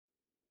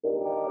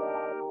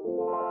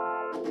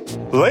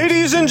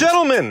Ladies and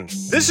gentlemen,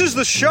 this is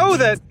the show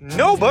that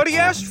nobody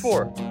asked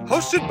for,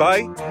 hosted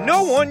by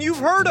no one you've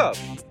heard of,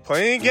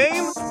 playing a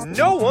game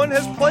no one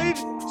has played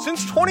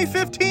since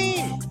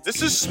 2015.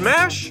 This is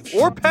Smash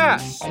or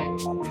Pass,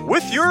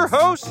 with your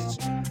hosts,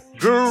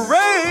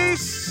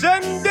 Grace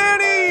and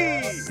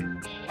Danny.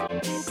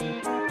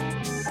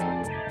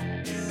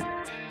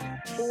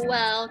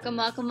 Welcome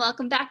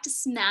back to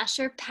Smash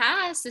or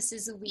Pass. This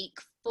is week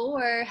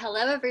 4.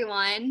 Hello,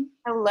 everyone.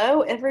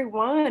 Hello,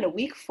 everyone.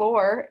 Week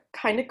 4,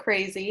 kind of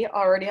crazy,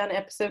 already on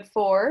episode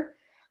 4.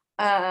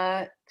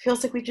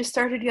 Feels like we just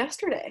started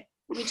yesterday.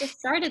 We just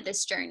started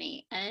this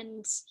journey,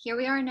 and here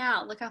we are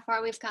now. Look how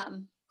far we've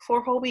come.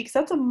 4 whole weeks.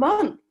 That's a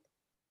month.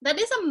 That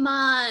is a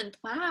month.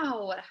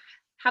 Wow.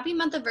 Happy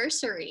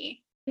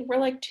month-iversary. We're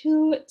like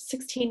two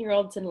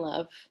 16-year-olds in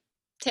love.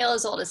 Tale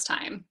as old as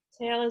time.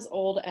 Tale as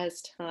old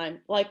as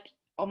time. Like,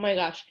 oh my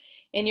gosh.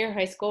 In your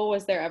high school,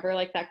 was there ever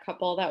like that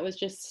couple that was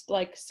just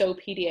like so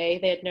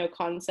PDA? They had no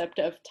concept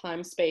of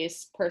time,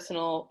 space,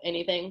 personal,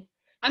 anything?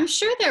 I'm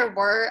sure there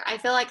were. I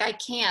feel like I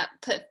can't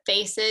put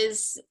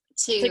faces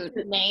to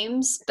like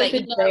names, but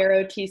but the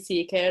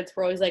JROTC kids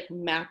were always like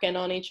macking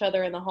on each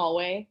other in the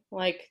hallway.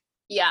 Like,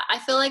 yeah, I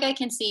feel like I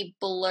can see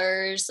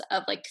blurs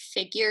of like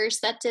figures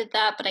that did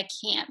that, but I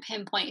can't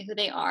pinpoint who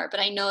they are, but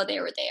I know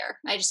they were there.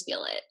 I just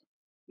feel it.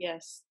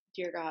 yes,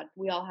 dear God,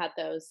 we all had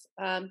those.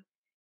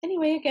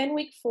 Anyway, again,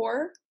 week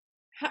 4.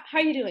 How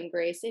you doing,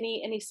 Grace?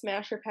 Any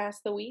smash or pass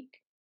the week?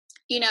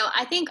 You know,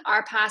 I think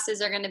our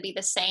passes are going to be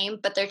the same,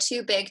 but they're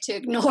too big to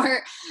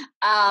ignore.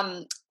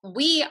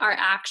 We are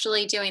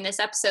actually doing this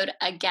episode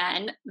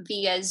again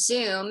via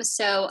Zoom,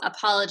 so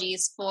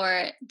apologies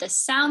for the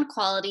sound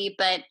quality,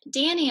 but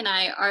Danny and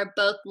I are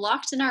both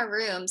locked in our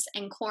rooms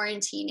and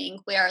quarantining.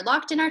 We are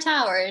locked in our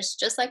towers,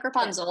 just like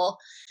Rapunzel.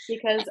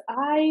 Because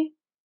I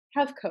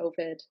have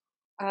COVID.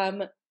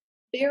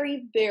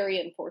 Very, very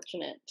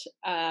unfortunate.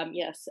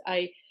 Yes,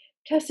 I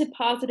tested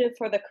positive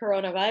for the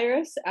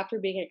coronavirus after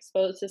being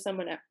exposed to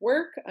someone at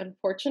work,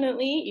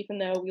 unfortunately, even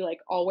though we like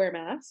all wear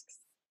masks.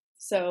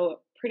 So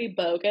pretty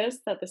bogus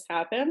that this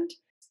happened.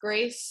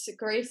 Grace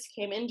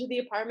came into the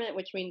apartment,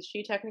 which means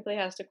she technically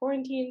has to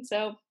quarantine,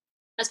 so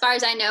As far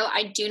as I know,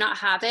 I do not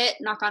have it.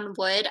 Knock on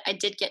wood. I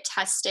did get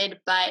tested,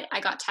 but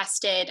I got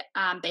tested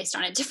based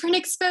on a different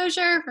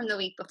exposure from the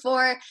week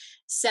before.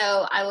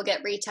 So I will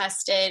get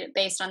retested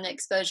based on the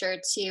exposure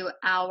to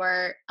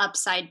our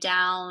upside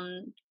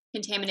down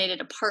contaminated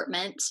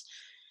apartment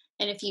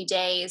in a few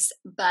days,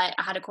 but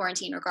I had a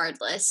quarantine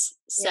regardless.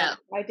 So yeah,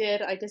 I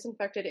did. I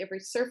disinfected every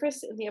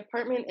surface in the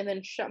apartment and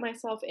then shut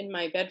myself in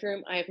my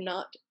bedroom. I have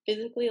not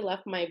physically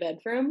left my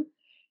bedroom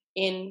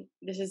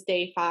this is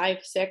day 5,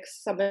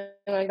 6, something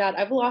like that.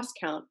 I've lost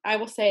count. I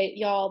will say,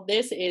 y'all,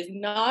 this is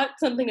not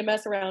something to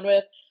mess around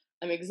with.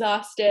 I'm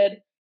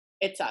exhausted.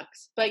 It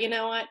sucks. But you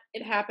know what?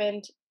 It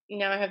happened.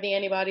 Now I have the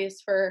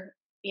antibodies for,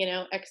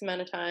 X amount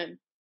of time.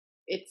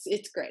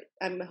 It's great.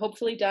 I'm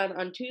hopefully done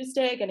on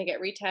Tuesday, gonna get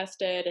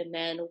retested, and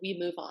then we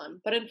move on.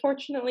 But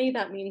unfortunately,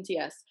 that means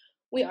yes,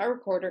 we are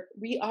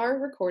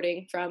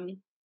recording from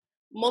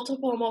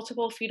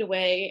multiple feet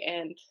away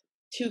and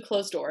 2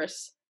 closed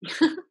doors.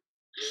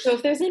 So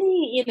if there's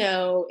any,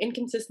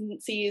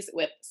 inconsistencies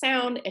with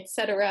sound,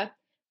 etc.,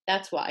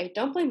 that's why.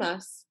 Don't blame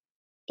us.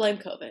 Blame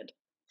COVID.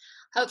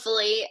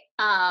 hopefully,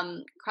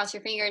 cross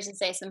your fingers and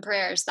say some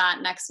prayers that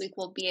next week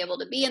we'll be able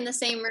to be in the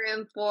same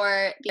room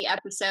for the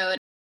episode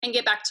and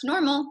get back to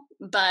normal.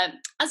 But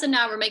as of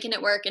now, we're making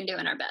it work and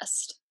doing our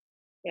best.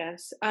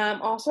 Yes.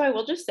 Also, I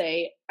will just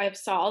say, I've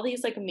saw all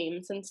these like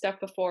memes and stuff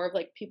before of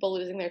like people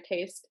losing their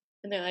taste,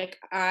 and they're like,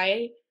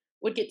 I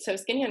would get so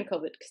skinny on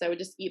COVID because I would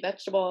just eat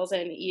vegetables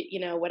and eat,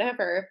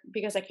 whatever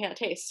because I can't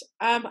taste.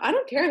 I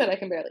don't care that I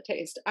can barely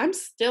taste. I'm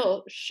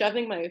still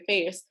shoving my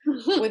face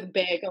with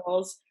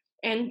bagels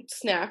and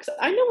snacks.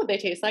 I know what they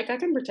taste like. I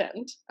can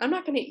pretend. I'm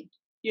not going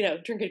to,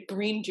 drink a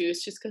green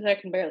juice just because I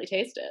can barely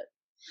taste it.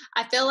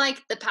 I feel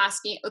like the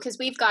past, because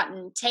we've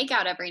gotten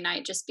takeout every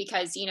night just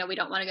because, we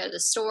don't want to go to the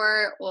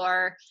store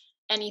or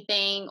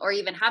anything or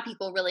even have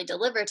people really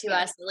deliver to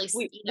us. At least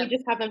we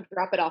just have them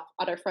drop it off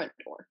at our front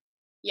door.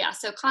 Yeah,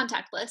 so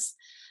contactless,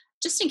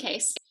 just in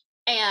case.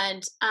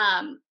 And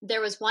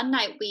there was one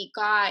night we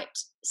got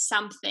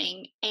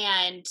something,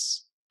 and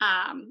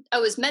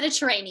it was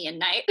Mediterranean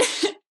night,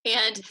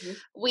 and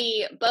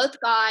we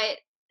both got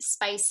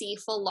spicy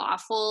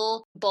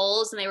falafel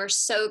bowls, and they were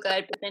so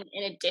good. But then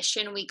in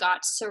addition, we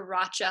got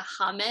sriracha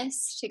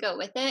hummus to go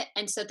with it,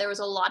 and so there was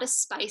a lot of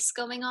spice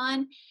going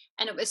on.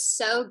 And it was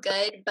so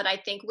good, but I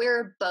think we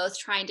were both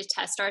trying to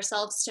test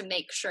ourselves to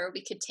make sure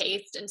we could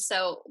taste. And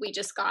so we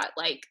just got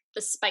like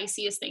the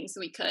spiciest things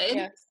we could.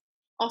 Yes.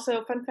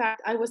 Also, fun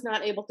fact, I was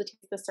not able to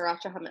taste the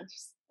sriracha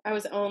hummus. I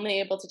was only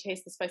able to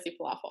taste the spicy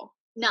falafel.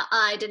 No,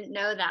 I didn't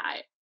know that.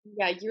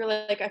 Yeah, you were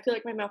like, I feel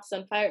like my mouth's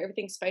on fire,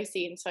 everything's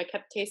spicy. And so I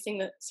kept tasting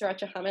the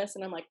sriracha hummus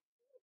and I'm like,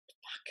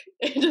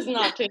 fuck, it does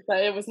not taste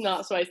that. It was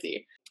not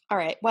spicy. All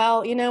right.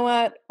 Well, you know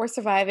what? We're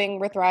surviving.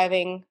 We're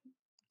thriving.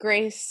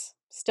 Grace,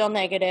 still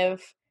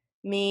negative.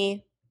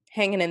 Me,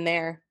 hanging in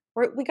there.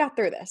 we got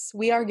through this.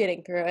 We are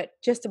getting through it.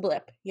 Just a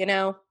blip,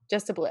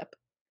 just a blip.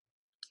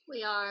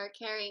 We are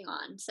carrying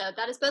on. So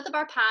that is both of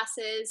our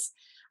passes.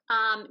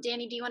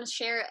 Danny, do you want to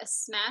share a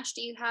smash?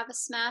 Do you have a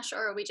smash,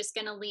 or are we just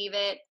going to leave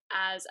it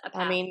as a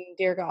pass? I mean,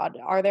 dear God,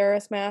 are there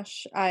a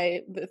smash?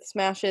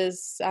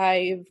 Smashes,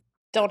 I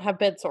don't have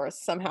bed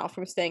sores somehow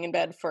from staying in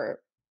bed for,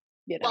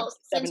 Well,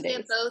 7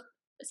 days.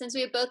 since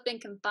we have both been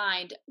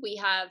confined, we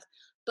have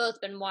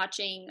both been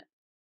watching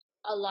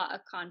a lot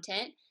of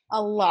content.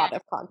 A lot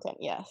of content,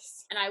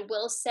 yes. And I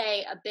will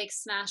say a big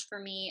smash for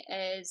me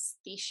is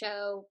the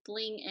show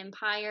Bling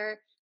Empire.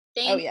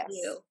 Thank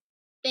you.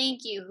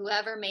 Thank you,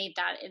 whoever made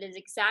that. It is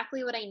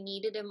exactly what I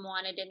needed and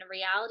wanted in a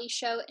reality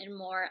show and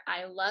more.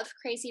 I love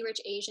Crazy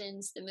Rich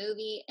Asians, the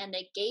movie, and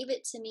they gave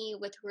it to me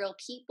with real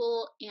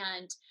people,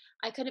 and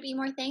I couldn't be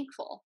more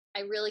thankful.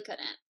 I really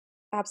couldn't.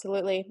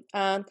 Absolutely.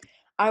 I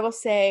will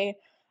say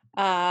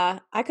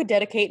I could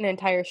dedicate an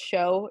entire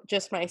show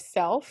just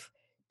myself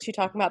to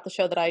talking about the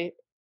show that I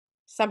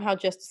somehow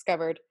just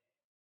discovered,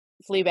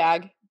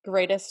 Fleabag.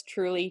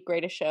 Truly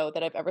greatest show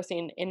that I've ever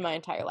seen in my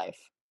entire life.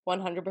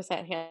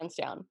 100% hands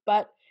down.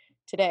 But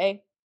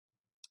today,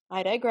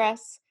 I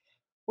digress.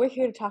 We're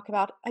here to talk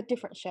about a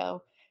different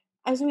show.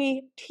 As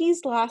we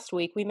teased last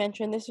week, we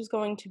mentioned this was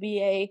going to be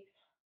a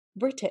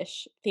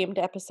British themed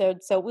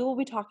episode, so we will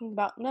be talking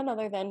about none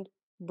other than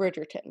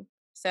Bridgerton.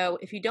 So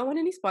if you don't want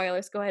any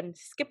spoilers, go ahead and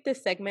skip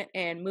this segment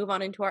and move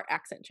on into our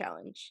accent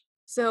challenge.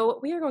 So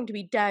we are going to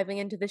be diving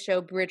into the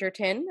show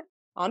Bridgerton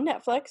on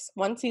Netflix.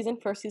 1 season,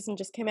 first season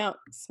just came out.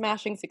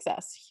 Smashing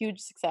success, huge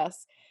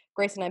success.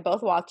 Grace and I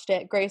both watched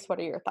it. Grace, what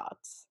are your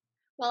thoughts?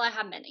 Well, I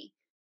have many.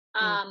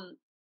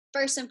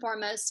 First and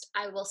foremost,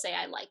 I will say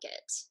I like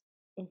it.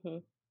 Mm-hmm.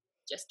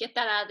 Just get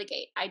that out of the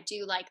gate. I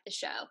do like the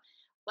show.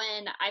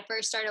 When I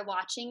first started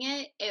watching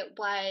it, it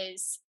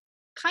was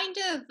kind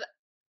of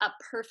a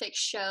perfect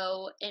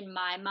show in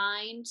my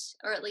mind,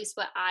 or at least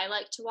what I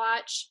like to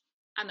watch.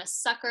 I'm a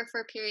sucker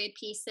for period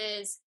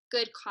pieces,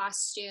 good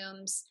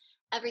costumes.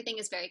 Everything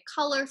is very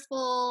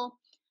colorful,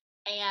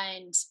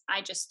 and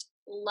I just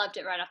loved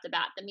it right off the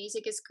bat. The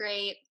music is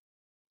great,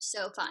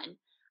 so fun.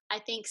 I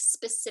think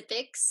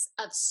specifics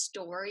of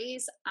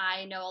stories,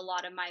 I know a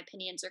lot of my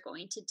opinions are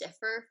going to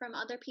differ from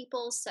other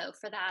people's, so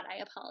for that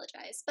I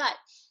apologize. But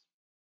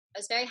I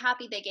was very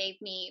happy they gave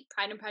me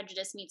Pride and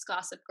Prejudice meets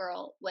Gossip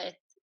Girl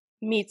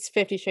meets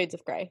 50 Shades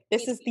of Grey.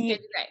 This is the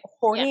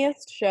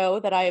horniest show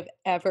that I have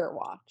ever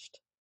watched.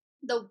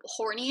 The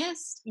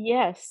horniest?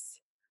 Yes.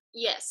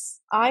 Yes.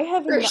 I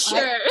have for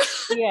sure.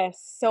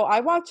 Yes. So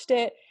I watched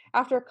it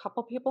after a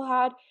couple people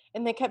had,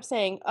 and they kept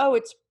saying, "Oh,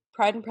 it's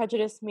Pride and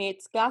Prejudice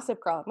meets Gossip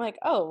Girl." I'm like,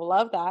 "Oh,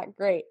 love that.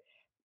 Great."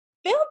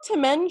 Failed to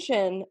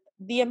mention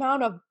the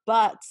amount of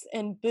butts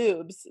and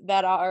boobs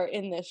that are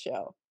in this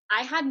show.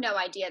 I had no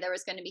idea there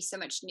was going to be so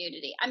much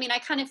nudity. I mean, I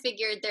kind of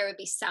figured there would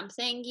be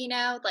something,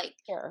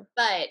 sure.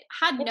 But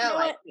had no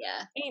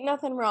idea. Ain't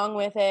nothing wrong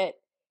with it.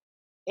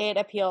 It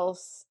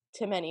appeals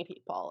to many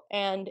people,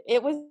 and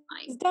it was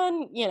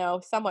done,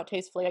 somewhat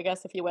tastefully, I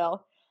guess, if you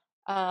will.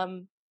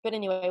 But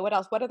anyway, what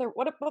else?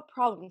 What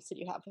problems did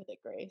you have with it,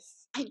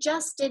 Grace? I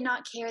just did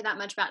not care that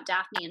much about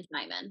Daphne and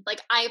Simon.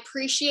 I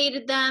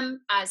appreciated them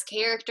as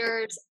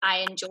characters. I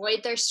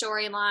enjoyed their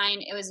storyline.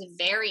 It was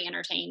very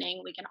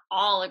entertaining. We can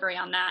all agree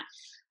on that.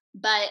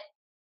 But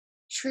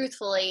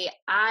truthfully,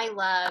 I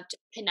loved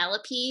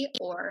Penelope,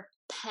 or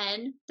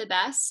Pen, the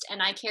best, and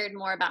I cared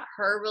more about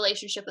her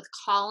relationship with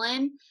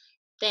Colin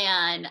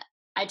than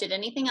I did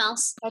anything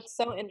else. That's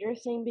so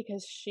interesting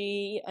because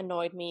she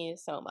annoyed me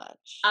so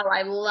much. Oh,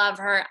 I love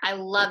her. I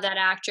love that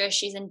actress.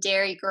 She's in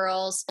Derry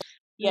Girls.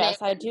 Yes,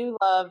 I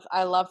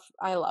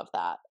love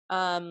that.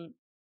 And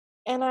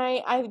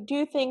I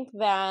do think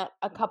that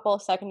a couple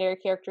of secondary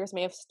characters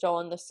may have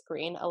stolen the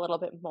screen a little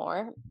bit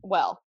more.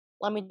 Well,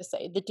 let me just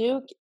say, the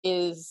Duke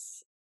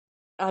is,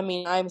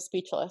 I'm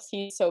speechless.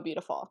 He's so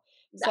beautiful.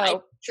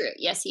 So true.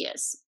 Yes, he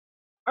is.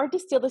 Hard to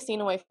steal the scene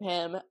away from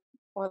him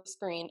or the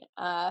screen.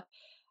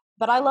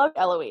 But I love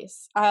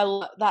Eloise.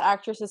 That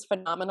actress is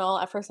phenomenal.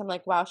 At first, I'm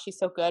like, wow, she's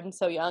so good and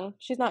so young.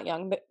 She's not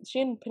young, but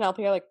she and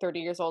Penelope are 30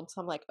 years old.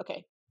 So I'm like,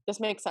 okay, this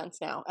makes sense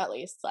now, at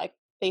least.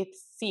 They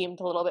seemed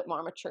a little bit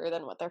more mature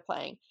than what they're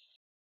playing.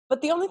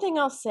 But the only thing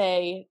I'll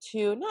say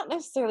to not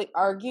necessarily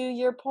argue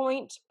your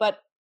point, but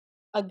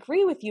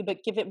agree with you,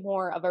 but give it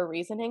more of a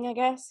reasoning, I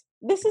guess.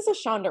 This is a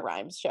Shonda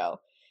Rhimes show.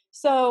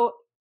 So,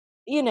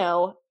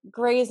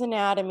 Grey's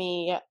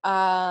Anatomy,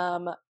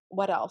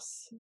 what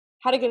else?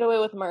 How to Get Away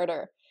with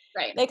Murder.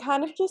 Right. They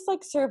kind of just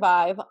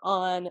survive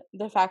on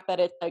the fact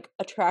that it's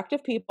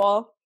attractive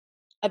people,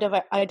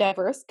 a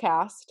diverse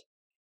cast,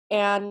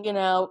 and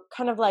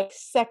kind of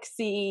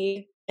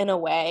sexy in a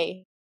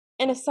way,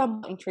 and a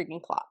somewhat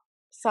intriguing plot,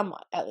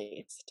 somewhat at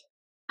least.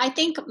 I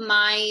think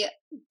my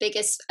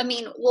biggest,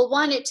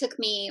 one, it took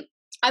me,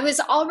 I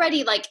was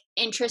already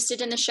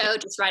interested in the show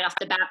just right off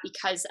the bat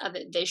because of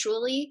it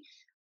visually,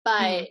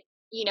 but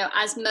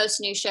as most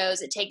new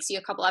shows, it takes you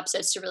a couple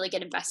episodes to really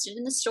get invested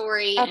in the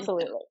story.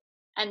 Absolutely.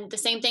 And the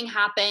same thing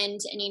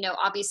happened. And,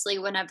 obviously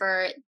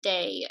whenever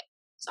they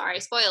sorry,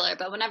 spoiler,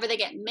 but whenever they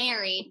get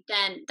married,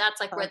 then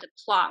that's like where the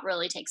plot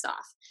really takes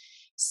off.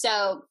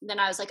 So then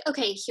I was like,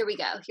 okay, here we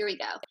go.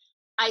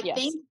 I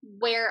think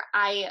where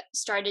I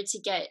started to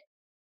get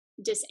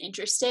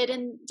disinterested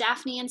in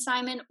Daphne and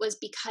Simon was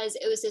because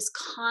it was this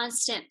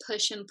constant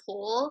push and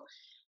pull,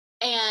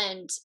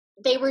 and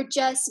they were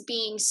just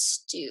being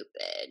stupid.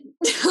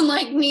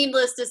 Like,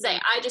 needless to say,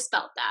 I just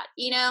felt that,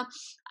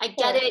 I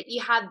get it.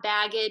 You have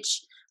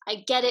baggage.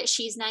 I get it.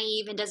 She's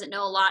naive and doesn't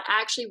know a lot.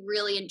 I actually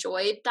really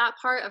enjoyed that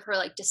part of her,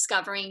 like,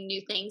 discovering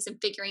new things and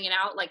figuring it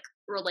out, like,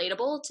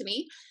 relatable to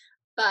me.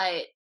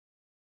 But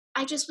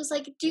I just was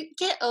like, dude,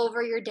 get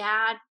over your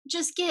dad.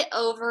 Just get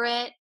over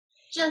it.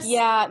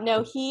 Yeah,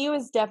 no, he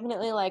was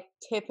definitely like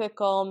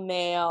typical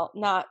male,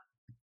 not,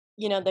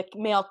 the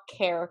male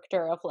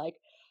character of like,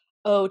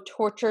 oh,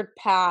 tortured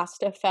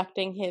past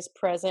affecting his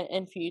present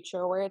and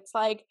future, where it's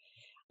like,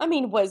 I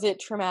mean, was it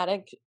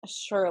traumatic?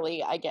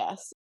 Surely, I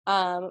guess.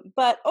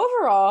 But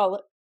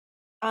overall,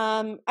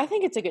 I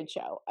think it's a good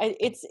show.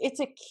 It's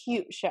a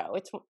cute show.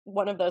 It's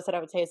one of those that I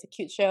would say is a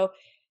cute show.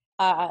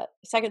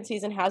 Second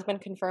season has been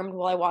confirmed.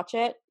 Will I watch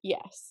it?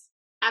 Yes.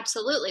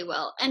 Absolutely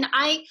will. And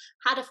I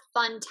had a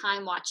fun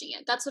time watching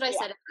it. That's what I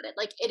said about it.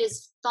 Like, it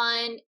is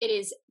fun. It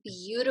is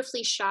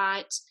beautifully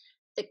shot.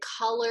 The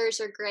colors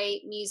are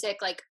great. Music,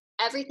 like,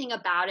 everything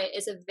about it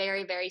is a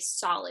very, very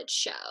solid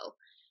show.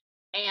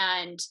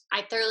 And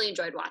I thoroughly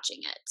enjoyed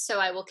watching it. So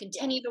I will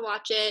continue to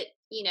watch it.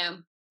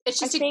 It's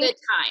just a good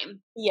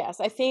time.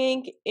 Yes. I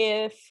think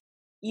if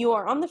you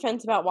are on the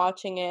fence about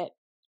watching it,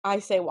 I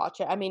say watch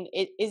it. I mean,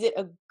 is it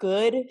a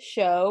good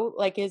show?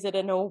 Like, is it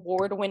an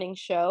award-winning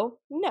show?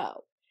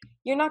 No.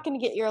 You're not going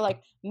to get your, like,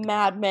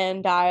 Mad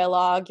Men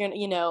dialogue.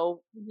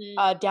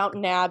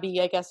 Downton Abbey,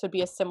 I guess, would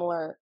be a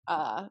similar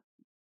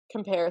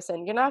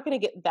comparison. You're not going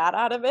to get that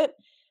out of it.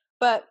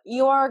 But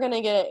you are going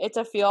to get, it's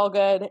a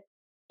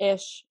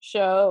feel-good-ish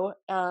show.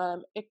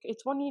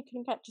 It's one you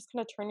can just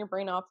kind of turn your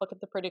brain off, look at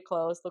the pretty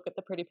clothes, look at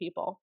the pretty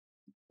people.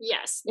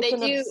 Yes,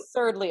 it's an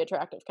absurdly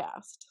attractive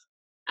cast.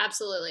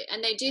 Absolutely.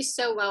 And they do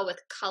so well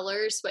with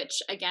colors,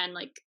 which, again,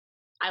 like,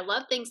 I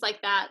love things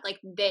like that. Like,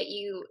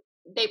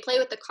 they play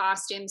with the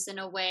costumes in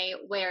a way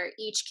where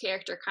each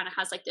character kind of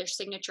has like their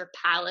signature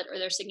palette or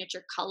their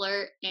signature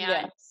color.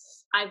 And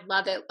I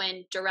love it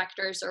when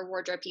directors or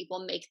wardrobe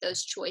people make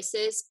those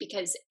choices,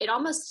 because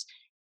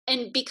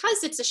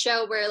because it's a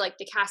show where like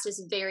the cast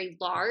is very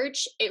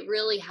large, it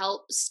really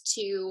helps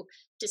to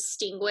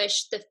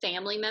distinguish the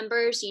family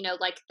members,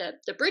 like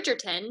the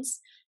Bridgertons.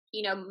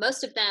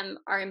 Most of them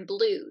are in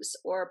blues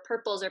or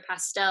purples or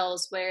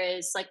pastels,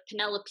 whereas like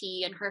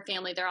Penelope and her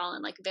family, they're all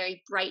in like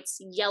very bright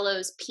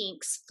yellows,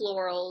 pinks,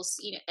 florals.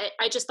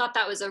 I just thought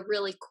that was a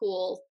really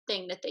cool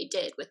thing that they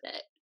did with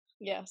it.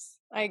 Yes,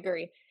 I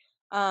agree.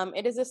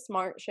 It is a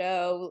smart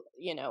show.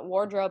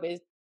 Wardrobe is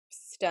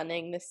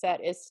stunning. The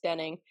set is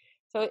stunning.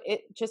 So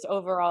it just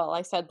overall,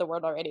 I said the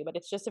word already, but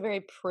it's just a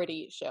very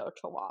pretty show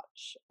to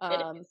watch.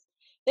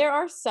 There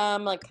are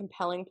some like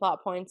compelling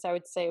plot points, I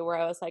would say, where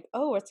I was like,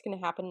 oh, what's going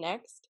to happen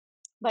next?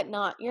 But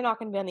you're not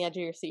going to be on the edge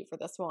of your seat for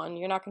this one.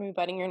 You're not going to be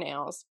biting your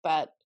nails,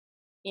 but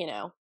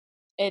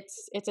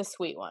it's a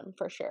sweet one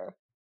for sure.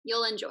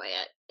 You'll enjoy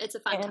it. It's a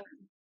fun time.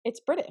 It's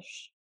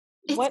British.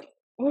 What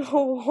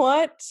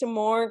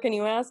more can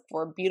you ask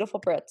for? Beautiful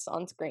Brits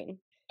on screen.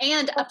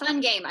 And a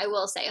fun game, I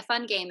will say. A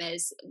fun game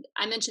is,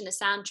 I mentioned the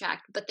soundtrack,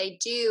 but they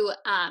do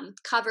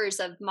covers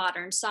of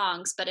modern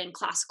songs, but in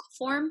classical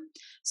form.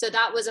 So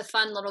that was a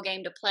fun little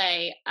game to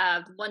play.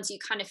 Once you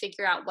kind of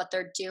figure out what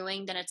they're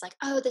doing, then it's like,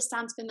 oh, this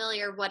sounds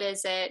familiar. What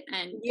is it?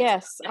 And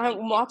yes,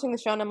 I'm watching the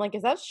show and I'm like,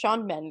 is that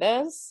Shawn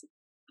Mendes?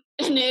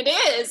 And it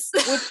is.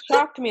 Which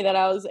shocked me that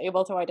I was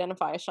able to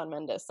identify a Shawn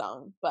Mendes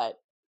song, but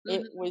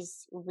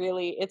it's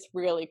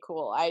really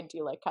cool. I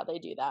do like how they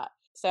do that.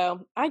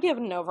 So I give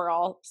it an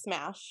overall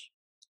smash.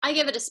 I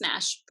give it a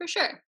smash, for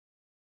sure.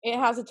 It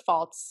has its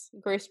faults.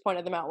 Grace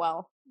pointed them out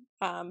well.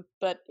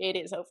 But it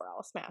is overall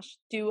a smash.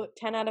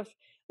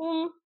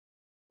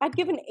 I'd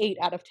give an 8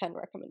 out of 10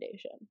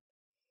 recommendation.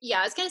 Yeah,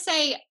 I was going to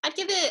say, I'd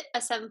give it a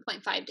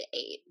 7.5 to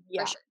 8.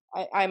 Yeah, for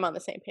sure. I'm on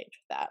the same page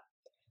with that.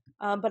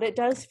 But it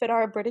does fit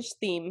our British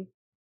theme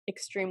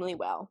extremely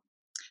well.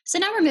 So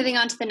now we're moving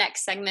on to the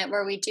next segment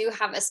where we do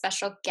have a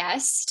special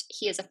guest.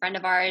 He is a friend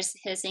of ours.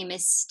 His name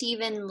is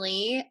Stephen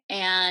Lee,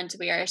 and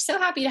we are so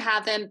happy to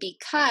have him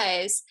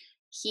because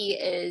he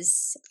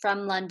is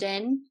from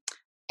London,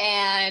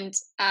 and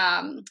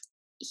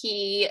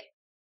he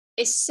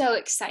is so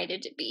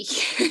excited to be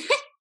here.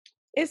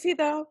 Is he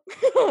though?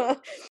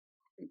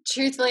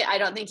 Truthfully, I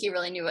don't think he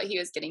really knew what he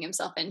was getting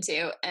himself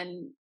into,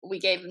 and we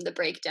gave him the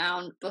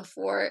breakdown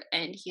before,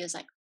 and he was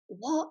like,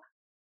 what?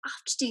 I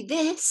have to do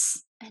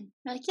this? And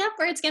we're like, yep,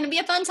 it's going to be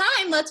a fun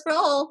time. Let's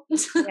roll.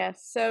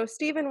 Yes. So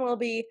Stephen will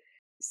be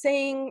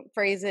saying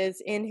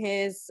phrases in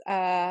his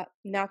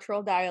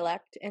natural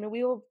dialect, and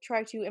we will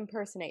try to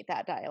impersonate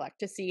that dialect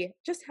to see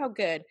just how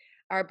good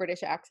our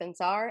British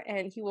accents are.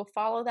 And he will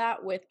follow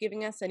that with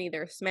giving us an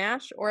either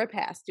smash or a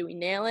pass. Do we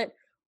nail it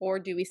or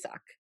do we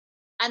suck?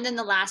 And then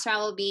the last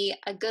round will be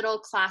a good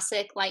old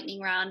classic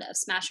lightning round of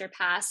smash or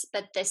pass,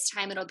 but this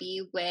time it'll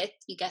be with,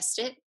 you guessed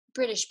it,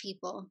 British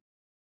people.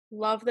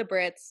 Love the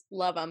Brits.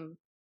 Love them.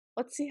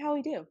 Let's see how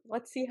we do.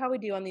 Let's see how we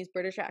do on these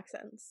British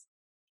accents.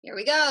 Here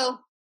we go.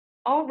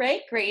 All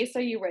right, Grace,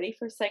 are you ready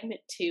for segment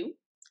 2?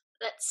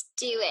 Let's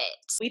do it.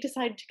 We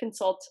decided to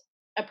consult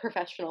a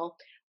professional.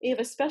 We have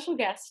a special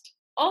guest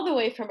all the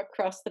way from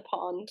across the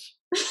pond.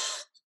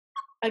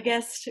 A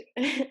guest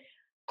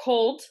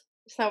cold,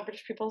 that's how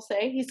British people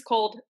say. He's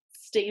called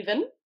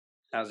Stephen.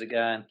 How's it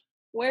going?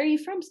 Where are you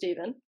from,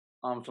 Stephen?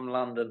 I'm from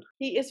London.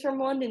 He is from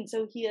London,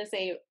 so he is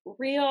a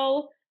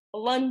real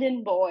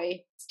London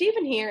boy.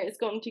 Stephen here is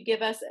going to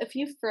give us a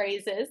few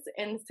phrases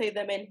and say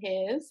them in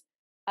his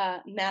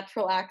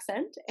natural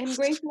accent. And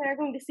Grace and I are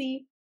going to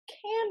see,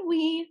 can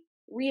we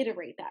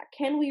reiterate that?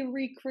 Can we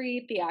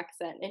recreate the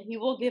accent? And he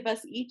will give us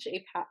each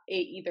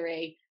either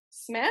a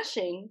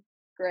smashing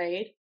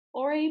grade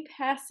or a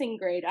passing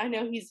grade. I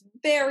know he's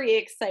very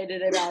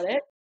excited about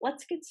it.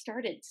 Let's get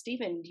started.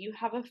 Stephen, do you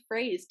have a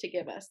phrase to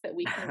give us that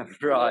we can...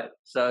 Right.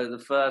 So the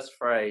first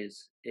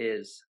phrase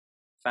is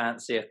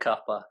fancy a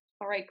cuppa.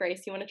 All right,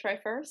 Grace, you want to try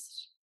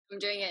first? I'm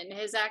doing it in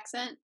his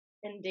accent.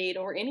 Indeed,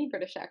 or any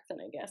British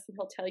accent, I guess, and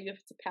he'll tell you if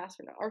it's a pass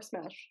or not, or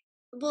smash.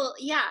 Well,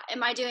 yeah.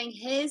 Am I doing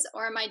his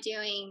or am I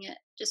doing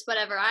just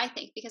whatever I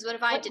think? Because what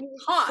if I did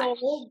posh?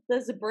 So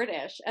does the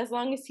British, as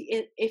long as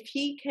if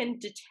he can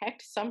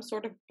detect some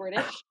sort of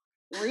British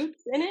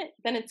roots in it,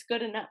 then it's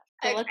good enough.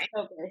 So Okay. let's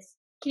go, Grace.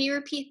 Can you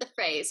repeat the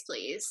phrase,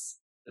 please?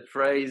 The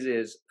phrase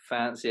is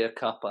fancy a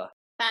cuppa.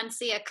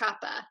 Fancy a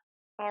cuppa.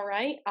 All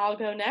right, I'll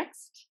go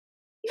next.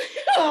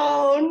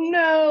 Oh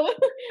no!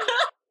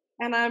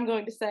 And I'm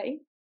going to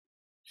say,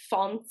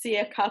 fancy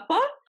a cuppa.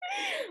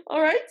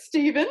 All right,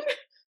 Stephen.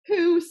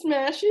 Who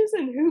smashes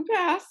and who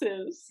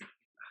passes? I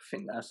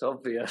think that's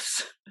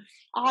obvious.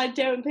 I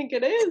don't think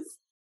it is.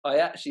 I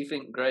actually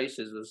think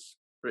Grace's was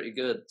pretty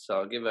good, so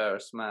I'll give her a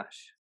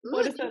smash.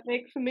 What does that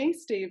make for me,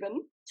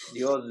 Stephen?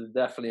 Yours is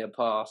definitely a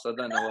pass. I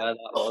don't know where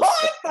that was.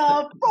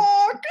 What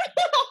the fuck?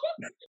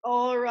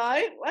 All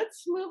right,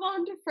 let's move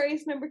on to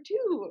phrase number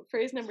 2.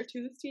 Phrase number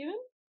 2, Stephen.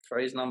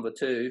 Phrase number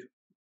 2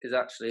 is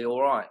actually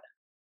all right.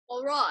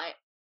 All right.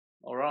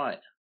 All right.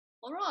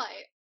 All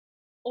right.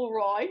 All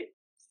right,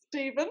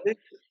 Stephen. It's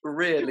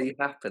really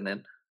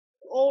happening.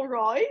 All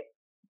right.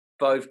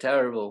 Both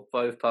terrible.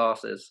 Both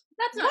passes.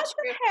 That's not What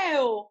true. the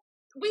hell?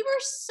 We were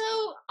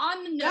so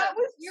on the nose. That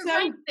was You're so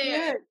right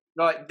there. good.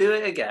 Right, do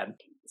it again.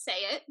 Say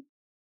it.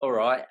 All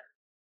right.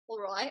 All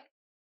right.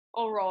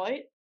 All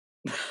right.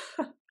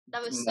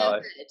 That was No. so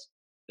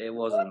good. It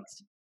wasn't.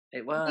 It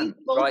These weren't.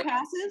 both Right.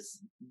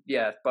 passes?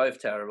 Yeah, both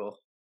terrible.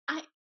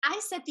 I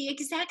said the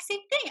exact same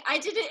thing. I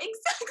did it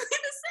exactly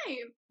the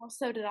same. Well,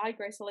 so did I,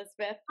 Grace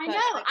Elizabeth. I but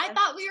know. I guess-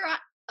 thought we were on.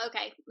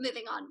 Okay,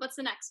 moving on. What's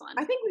the next one?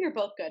 I think we were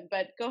both good,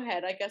 but go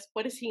ahead. I guess,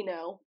 what does he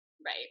know?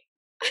 Right.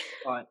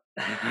 Right.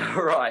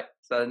 Right.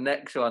 So the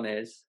next one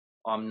is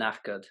I'm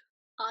knackered.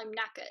 I'm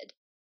knackered.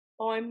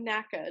 Oh, I'm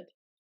knackered.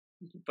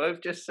 Both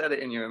just said it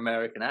in your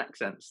American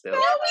accent still. No,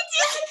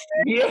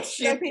 we Yes,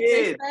 you Okay,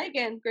 Grace, did. try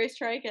again. Grace,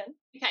 try again.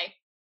 did. Okay.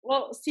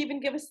 Well, Stephen,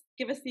 give us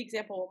the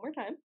example one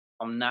more time.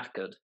 I'm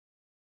knackered.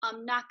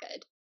 I'm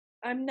knackered.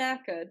 I'm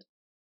knackered.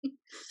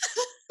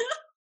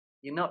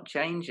 You're not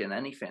changing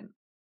anything.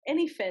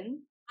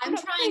 Anything. I'm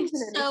not trying changing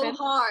so anything.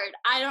 hard.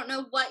 I don't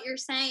know what you're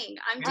saying.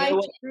 I'm You know I doing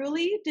what?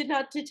 truly did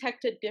not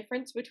detect a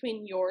difference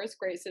between yours,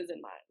 Grace's,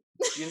 and mine.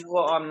 Do you know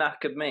what I'm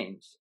knackered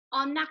means?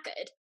 I'm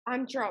knackered.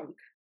 I'm drunk.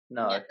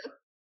 No.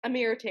 I'm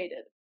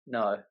irritated.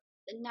 No.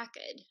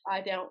 Knackered.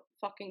 I don't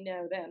fucking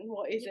know then.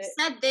 What is You've it?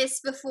 said this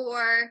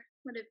before.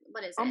 What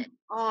is it?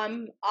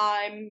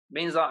 I'm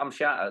Means like I'm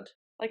shattered.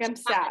 like I'm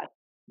sad.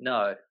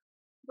 No.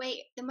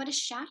 Wait, then what is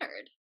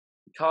shattered?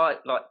 Tired,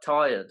 like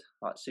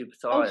super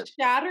Oh, tired.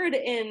 shattered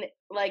in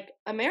like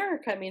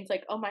America means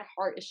like, oh, my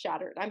heart is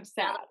shattered. I'm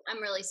sad.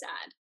 I'm really sad.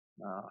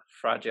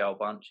 Fragile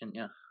bunch, aren't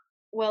you?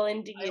 Well,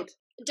 indeed.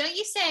 Don't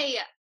you say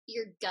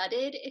you're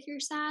gutted if you're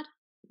sad?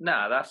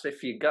 Nah, that's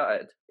if you're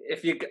gutted.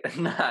 If you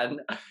nah,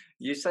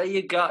 you say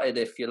you're gutted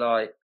if you're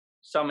like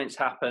something's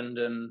happened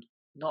and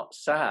not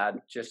sad,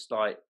 just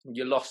like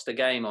you lost a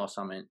game or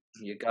something.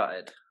 You're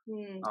gutted.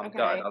 I'm Okay.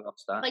 gutted. I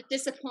lost that. Like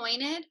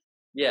disappointed?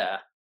 Yeah.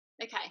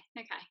 Okay.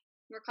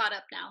 We're caught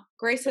up now.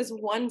 Grace has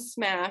 1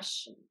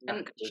 smash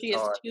and Knackered with she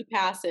has tired. 2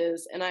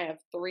 passes, and I have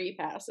 3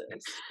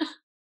 passes.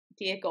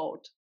 Dear God.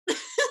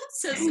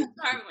 So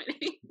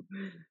harmony.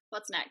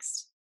 What's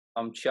next?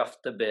 I'm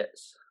chuffed to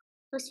bits.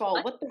 First of all,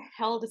 What? what the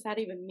hell does that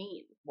even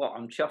mean? What?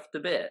 I'm chuffed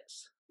to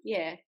bits.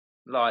 Yeah.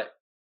 Like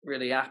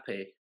really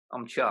happy.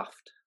 I'm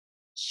chuffed.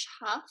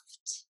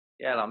 Chuffed?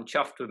 Yeah, I'm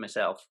chuffed with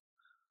myself.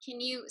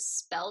 Can you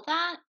spell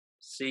that?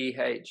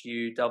 CHUFFED.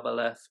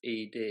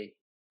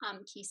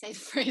 Can you say the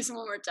phrase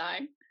one more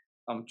time?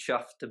 I'm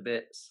chuffed to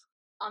bits.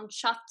 I'm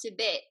chuffed to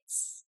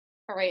bits.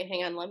 All right,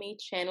 hang on. Let me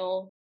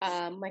channel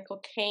Michael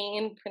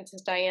Caine,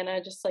 Princess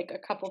Diana, just like a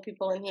couple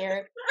people in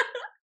here.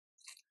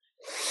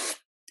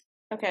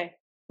 Okay,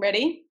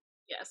 ready?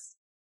 Yes.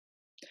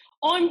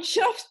 I'm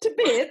chuffed to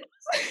bits.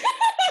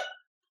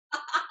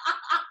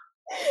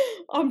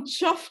 I'm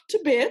chuffed to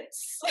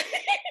bits.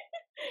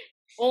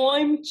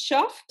 I'm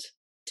chuffed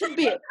to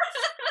bits.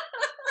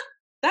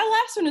 That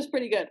last one is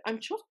pretty good. I'm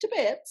chuffed to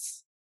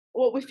bits.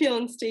 What we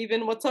feeling,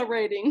 Stephen? What's our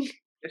rating?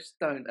 Just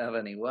don't have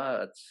any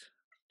words.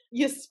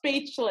 You're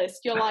speechless.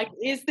 You're like,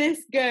 is this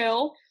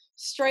girl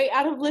straight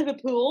out of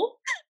Liverpool?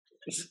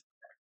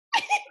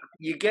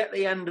 You get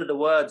the end of the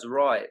words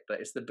right, but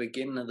it's the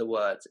beginning of the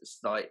words. It's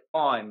like,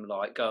 I'm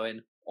like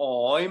going,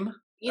 I'm.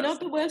 You know what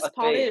the worst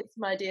part is,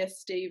 my dear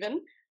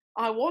Stephen?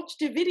 I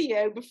watched a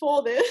video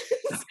before this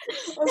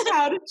of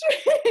how to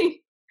train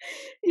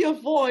your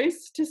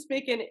voice to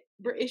speak in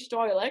British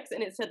dialects,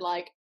 and it said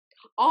like,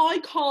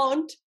 I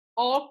can't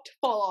act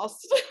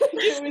fast.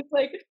 It was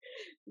like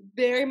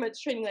very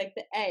much training like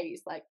the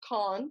A's, like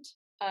can't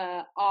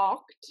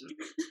act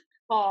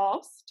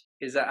fast.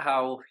 Is that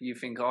how you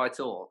think I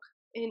talk?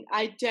 And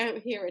I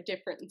don't hear a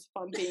difference,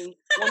 if I'm being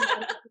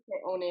 100%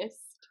 honest.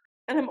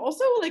 And I'm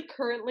also like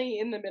currently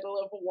in the middle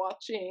of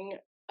watching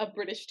a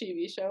British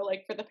TV show,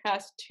 like for the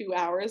past 2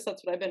 hours.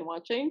 That's what I've been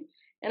watching.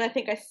 And I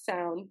think I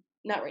sound,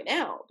 not right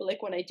now, but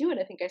like when I do it,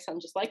 I think I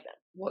sound just like them.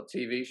 What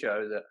TV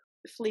show is it?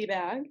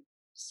 Fleabag.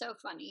 So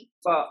funny.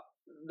 But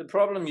the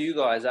problem you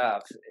guys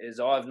have is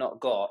I've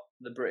not got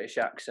the British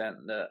accent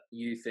that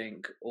you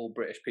think all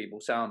British people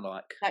sound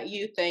like. That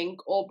you think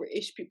all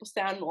British people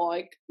sound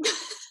like.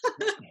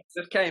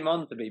 Just came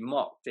on to be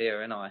mocked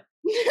here, ain't I?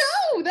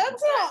 No,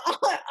 that's not.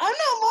 I'm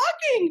not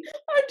mocking.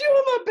 I'm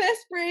doing my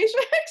best British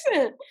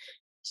accent.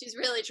 She's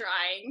really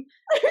trying.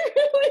 I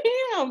really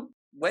am.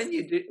 When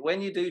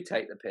you do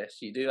take the piss,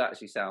 you do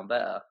actually sound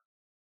better.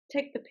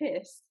 Take the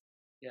piss.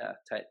 Yeah,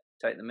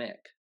 take the mick.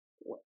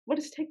 What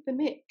does take the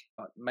mick?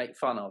 Like, make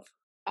fun of.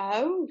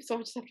 Oh, so I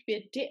just have to be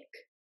a dick.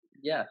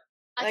 Yeah.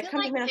 I That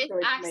feel comes like this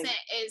naturally to me. accent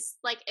is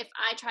like if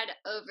I try to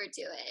overdo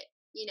it,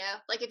 you know,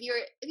 like if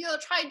you're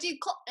trying to do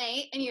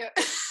Cockney and you're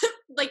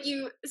like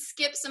you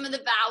skip some of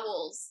the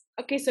vowels.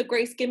 Okay, so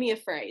Grace, give me a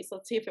phrase.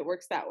 Let's see if it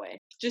works that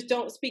way. Just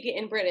don't speak it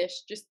in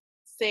British. Just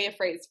say a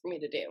phrase for me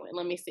to do, and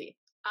let me see.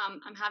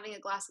 I'm having a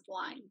glass of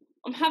wine.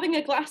 I'm having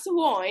a glass of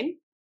wine.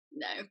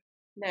 No.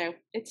 No,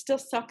 it still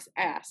sucks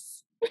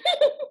ass.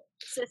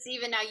 So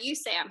Stephen, now you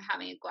say I'm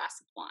having a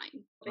glass of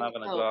wine. I'm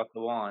having a glass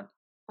of wine.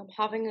 I'm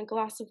having a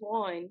glass of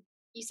wine.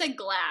 You said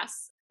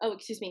glass. Oh,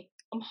 excuse me.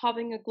 I'm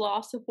having a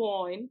glass of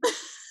wine.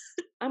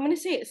 I'm going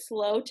to say it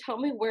slow. Tell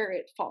me where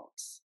it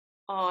falls.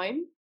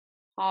 I'm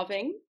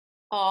having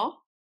a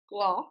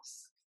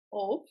glass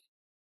of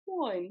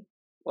wine.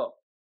 Well,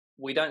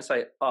 we don't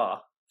say for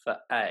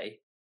a.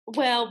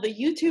 Well, the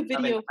YouTube I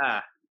video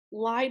mean,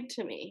 lied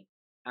to me.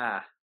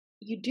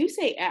 You do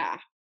say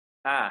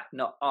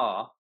not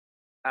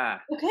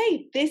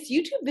Okay, this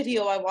YouTube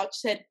video I watched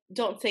said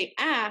don't say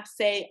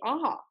say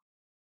ah.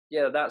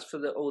 Yeah, that's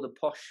for all the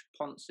posh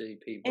Ponzi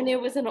people. And it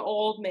was an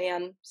old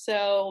man,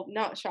 so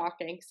not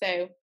shocking.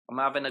 So I'm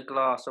having a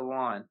glass of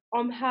wine.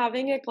 I'm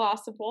having a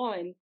glass of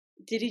wine.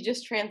 Did he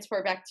just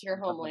transfer back to your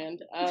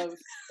homeland of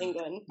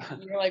England?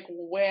 You're like,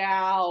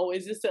 wow,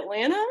 is this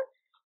Atlanta?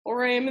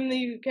 Or I am in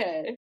the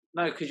UK?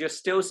 No, because you're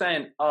still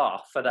saying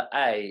for the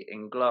A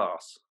in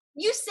glass.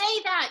 You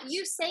say that.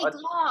 You say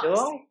glass. Do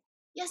I?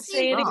 Yes,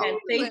 Say you it do. again.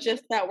 Say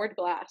just that word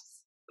glass.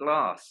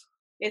 Glass.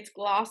 It's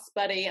gloss,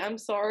 buddy. I'm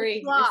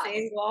sorry. Gloss. You're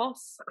saying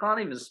gloss. I can't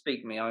even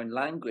speak my own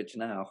language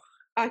now.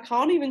 I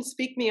can't even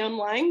speak my own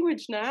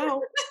language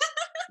now.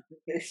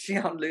 She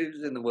can't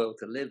lose in the world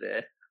to live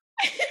here.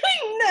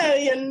 No,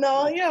 you're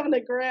not. You're having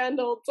a grand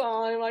old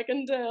time, I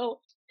can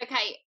tell.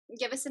 Okay,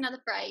 give us another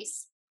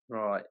phrase.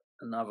 Right.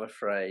 Another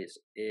phrase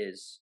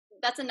is.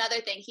 That's another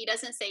thing. He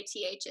doesn't say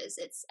THs,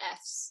 it's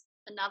Fs.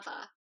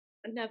 Another.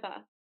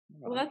 Never.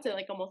 Well, that's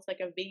like almost like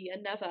a V.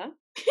 Never.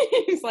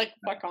 He's like,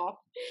 fuck off.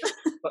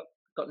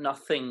 Got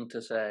nothing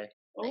to say.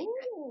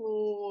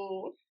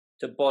 Oh.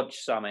 To bodge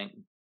something.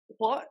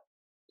 What?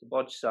 To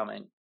bodge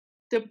something.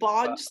 To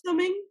bodge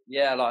something?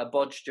 Yeah, like a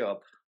bodge job.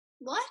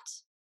 What?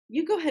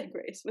 You go ahead,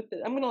 Grace, with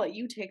it. I'm going to let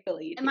you take the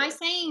lead. Am I here.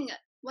 saying,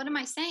 what am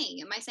I saying?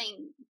 Am I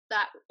saying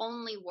that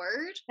only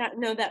word?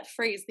 that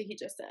phrase that he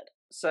just said.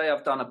 Say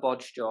I've done a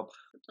bodge job.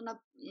 No,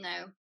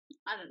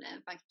 I don't know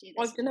if I could do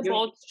this. I've done a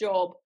bodge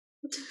job.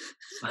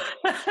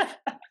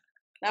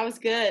 That was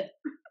good.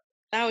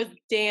 That was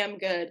damn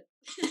good.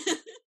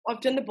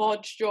 I've done a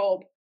bodge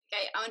job.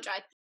 Okay, I'm gonna try.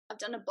 I've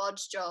done a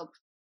bodge job.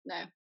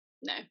 No.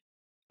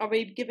 Are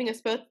we giving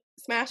us both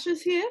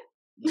smashes here?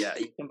 Yeah,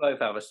 you can both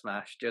have a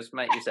smash. Just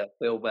make yourself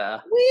feel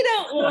better. We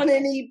don't want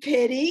any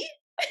pity.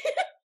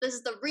 This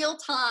is the real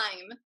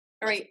time.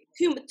 All right,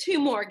 two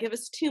more. Give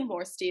us two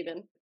more,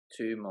 Stephen.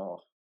 Two more.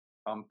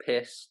 I'm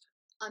pissed.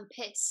 I'm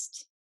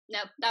pissed. No,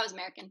 that was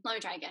American. Let me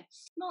try again.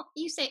 No,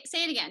 you say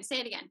it again.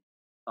 Say it again.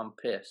 I'm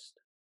pissed.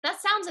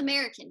 That sounds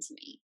American to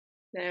me.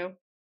 No.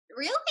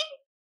 Really?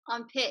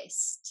 I'm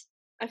pissed.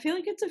 I feel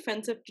like it's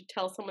offensive to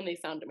tell someone they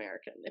sound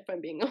American, if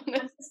I'm being honest.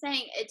 I'm just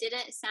saying it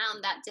didn't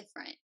sound that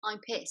different. I'm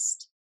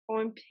pissed. Oh,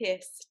 I'm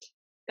pissed.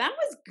 That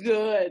was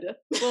good.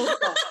 Well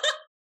done.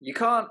 You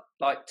can't,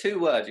 like, 2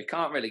 words, you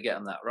can't really get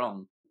them that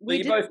wrong. But We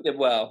you did both did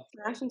well.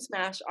 Smash and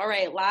smash. All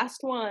right, last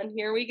one.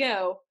 Here we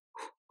go.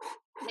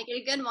 Make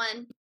it a good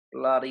one.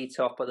 Bloody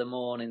top of the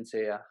morning to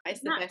you. It's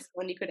the Not- best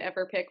one you could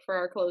ever pick for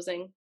our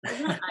closing.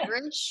 Isn't that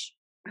Irish?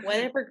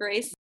 Whatever,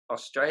 Grace.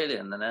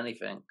 Australian than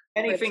anything.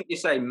 Anything you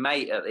say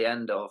mate at the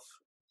end of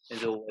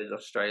is always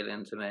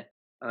Australian to me.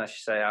 Unless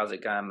you say, how's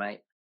it going, mate?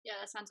 Yeah,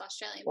 that sounds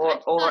Australian. but I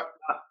thought-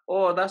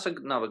 Or that's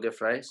another good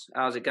phrase.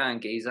 How's it going,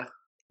 geezer?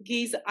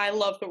 Geezer. I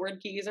love the word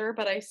geezer,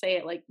 but I say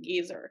it like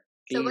geezer.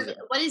 so Geezer.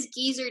 what is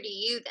geezer to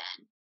you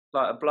then?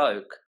 Like a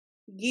bloke.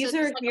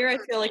 Geezer just like a here, I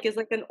feel like, person. is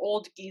like an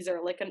old geezer,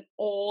 like an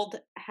old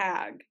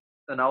hag.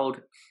 An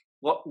old.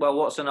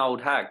 What's an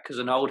old hag? Because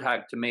an old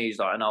hag to me is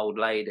like an old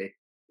lady.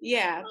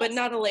 Yeah, but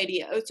not a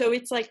lady. So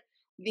it's like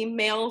the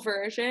male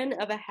version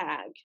of a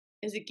hag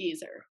is a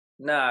geezer.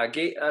 Nah,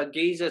 a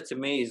geezer to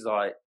me is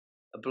like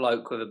a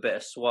bloke with a bit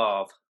of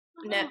suave.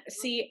 Now,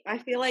 see, I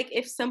feel like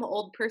if some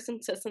old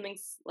person says something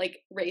like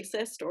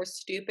racist or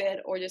stupid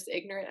or just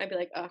ignorant, I'd be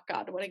like, oh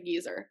God, what a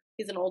geezer.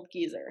 He's an old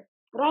geezer.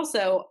 But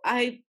also,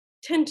 I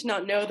tend to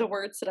not know the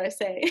words that I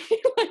say,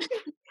 like,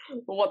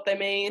 what they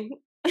mean.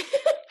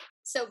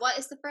 So what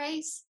is the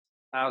phrase?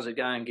 How's it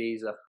going,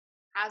 geezer?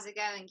 How's it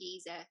going,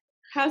 geezer?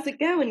 How's it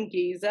going,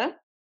 geezer?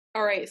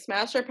 All right,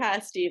 smash or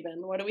pass,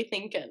 Steven? What are we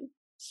thinking?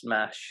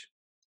 Smash.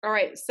 All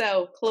right,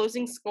 so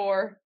closing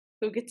score.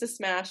 Who gets a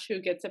smash? Who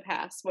gets a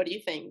pass? What do you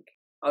think?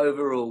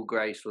 Overall,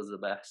 Grace was the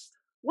best.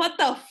 What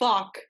the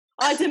fuck?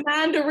 I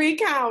demand a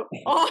recount.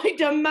 I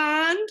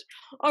demand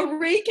a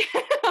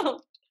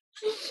recount.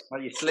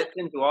 Well, you slipped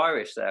into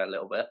Irish there a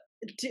little bit.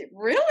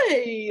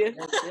 Really?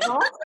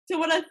 So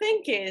what I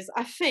think is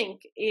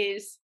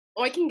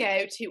I can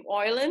go to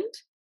Ireland,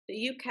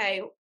 the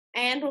UK,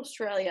 and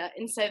Australia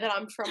and say that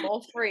I'm from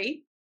all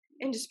three,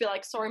 and just be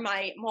like, sorry,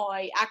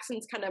 my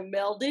accent's kind of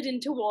melded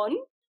into one,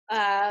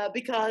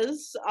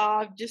 because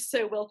I'm just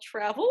so well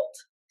traveled.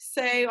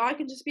 So I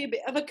can just be a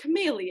bit of a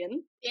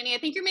chameleon. Danny, I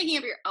think you're making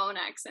up your own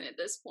accent at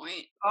this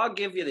point. I'll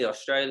give you the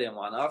Australian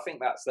one. I think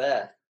that's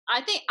there. I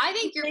think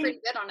you're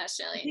pretty good on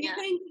Australian. Do you Yeah.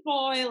 think if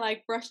I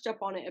like brushed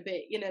up on it a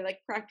bit, like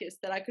practice,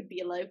 that I could be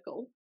a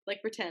local,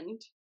 like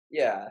pretend?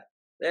 Yeah,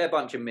 they're a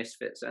bunch of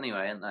misfits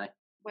anyway, aren't they?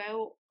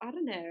 Well, I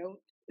don't know.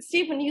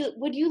 Stephen,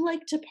 would you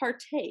like to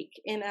partake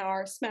in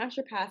our Smash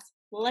or Pass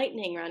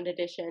Lightning Round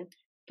edition,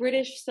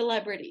 British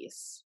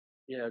celebrities?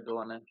 Yeah, go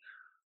on then.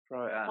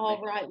 Throw it at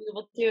All me. right, we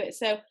will do it.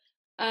 So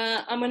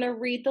I'm going to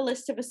read the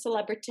list of a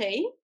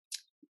celebrity,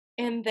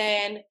 and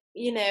then,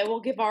 we'll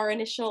give our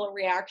initial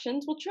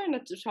reactions. We'll try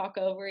not to talk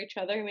over each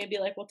other. Maybe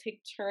we'll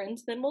take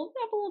turns, then we'll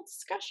have a little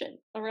discussion.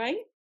 All right?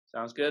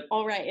 Sounds good.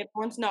 All right,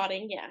 everyone's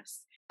nodding,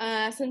 yes.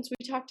 Since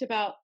we talked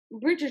about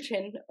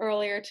Bridgerton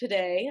earlier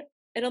today,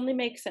 it only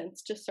makes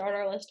sense to start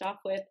our list off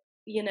with,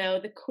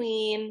 the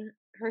Queen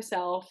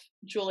herself,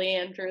 Julie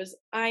Andrews.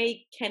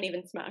 I can't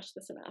even smash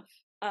this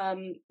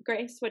enough.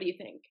 Grace, what do you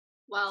think?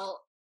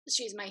 Well,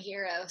 she's my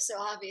hero, so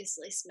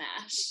obviously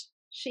smash.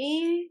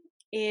 She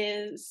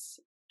is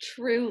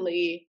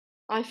truly,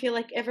 I feel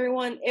like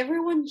everyone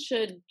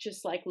should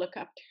just look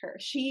up to her.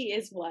 She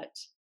is what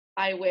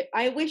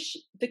I wish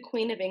the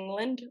Queen of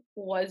England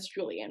was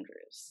Julie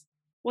Andrews.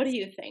 What do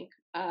you think,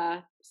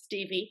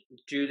 Stevie?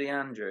 Julie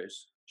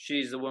Andrews.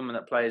 She's the woman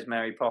that plays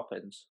Mary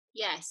Poppins.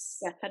 Yes.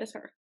 Yes, that is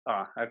her.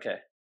 Ah, okay.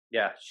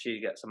 Yeah, she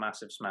gets a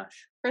massive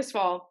smash. First of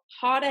all,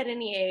 hot at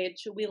any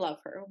age, we love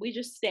her. We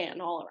just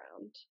stand all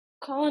around.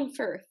 Colin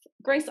Firth.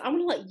 Grace, I'm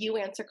going to let you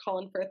answer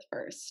Colin Firth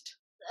first.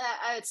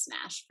 I would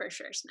smash, for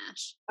sure,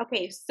 smash.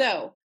 Okay,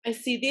 so I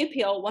see the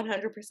appeal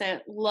 100%.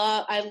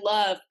 I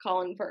love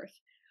Colin Firth.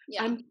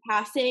 Yeah. I'm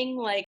passing,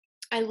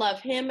 I love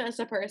him as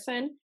a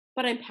person,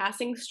 but I'm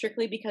passing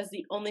strictly because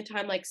the only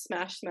time,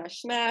 smash,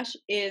 smash, smash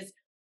is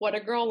What a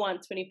Girl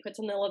Wants when he puts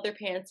on the leather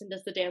pants and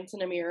does the dance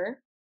in a mirror.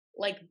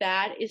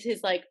 That is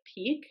his,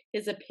 peak,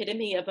 his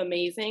epitome of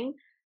amazing.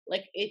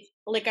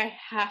 I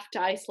have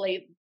to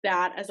isolate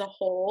that as a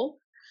whole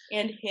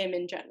and him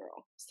in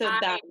general. So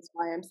that is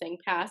why I'm saying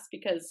pass,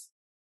 because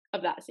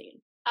of that scene.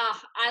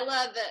 I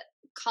love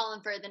Colin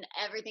Firth and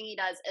everything he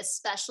does,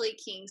 especially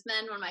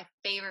Kingsman, one of my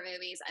favorite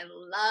movies. I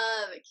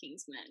love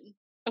Kingsman.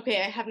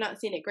 Okay, I have not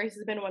seen it. Grace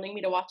has been wanting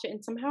me to watch it,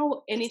 and somehow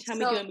anytime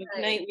we so do a movie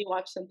good. night, we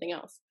watch something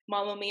else.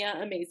 Mamma Mia,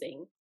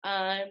 amazing.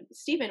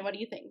 Steven, what do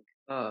you think?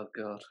 Oh,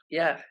 God.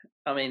 Yeah,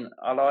 I mean,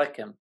 I like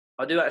him.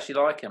 I do actually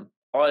like him.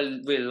 I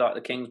really like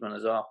the Kingsman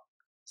as well.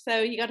 So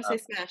you got to say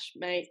smash,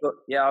 mate. But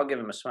yeah, I'll give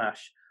him a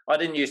smash. I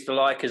didn't used to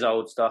like his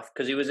old stuff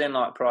because he was in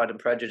Pride and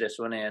Prejudice,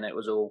 wasn't he? And it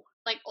was all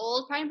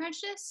Old Pride and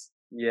Prejudice?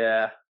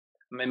 yeah.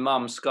 I mean,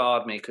 Mum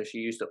scarred me because she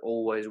used to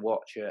always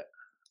watch it.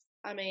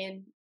 I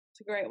mean,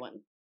 it's a great one.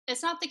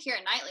 It's not the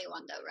Keira Knightley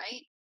one, though,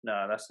 right?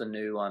 No, that's the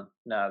new one.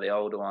 No, the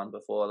older one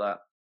before that.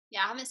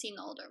 Yeah, I haven't seen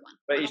the older one.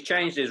 But he's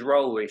changed his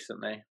role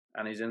recently,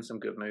 and he's in some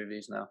good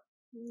movies now.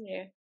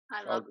 Yeah.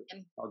 I love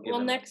him. I'll give Well,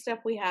 him next up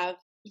we have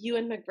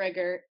Ewan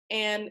McGregor,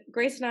 and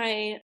Grace and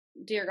I,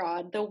 dear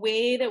God, the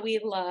way that we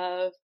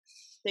love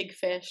Big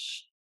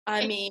Fish.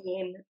 I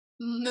mean,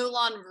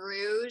 Moulin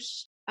Rouge.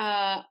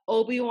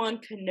 Obi-Wan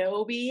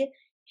Kenobi.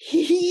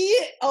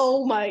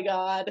 Oh my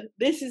God,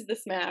 this is the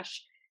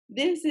smash.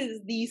 this is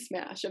the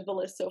smash of the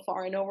list so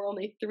far. I know we're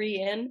only 3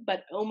 in,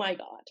 but oh my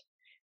god.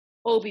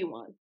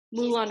 Obi-Wan.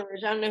 Moulin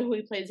Rouge. I don't know who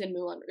he plays in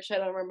Moulin Rouge. I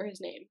don't remember his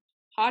name.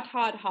 Hot,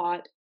 hot,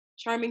 hot.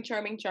 Charming,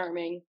 charming,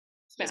 charming.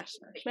 Smash,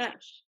 smash,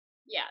 smash.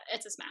 Yeah,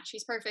 it's a smash.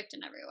 He's perfect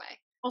in every way.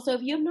 Also,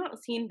 if you have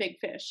not seen Big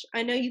Fish,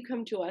 I know you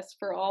come to us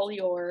for all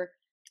your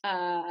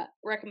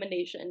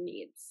recommendation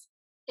needs.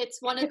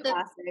 It's one of the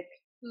classic.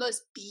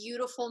 most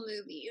beautiful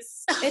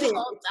movies It of is.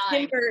 all It's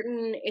time. Tim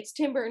Burton. It's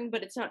Tim Burton,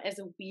 but it's not as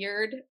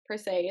weird per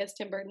se as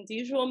Tim Burton's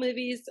usual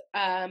movies.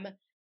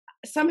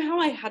 Somehow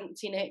I hadn't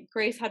seen it.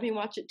 Grace had me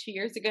watch it 2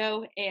 years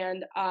ago,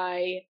 and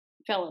I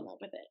fell in love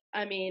with it.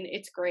 I mean,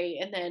 it's great.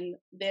 And then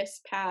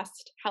this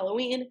past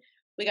Halloween,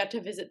 we got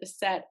to visit the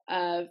set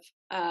of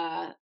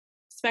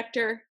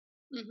Spectre.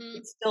 Mm-hmm.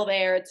 It's still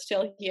there. It's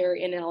still here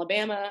in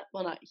Alabama.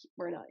 Well,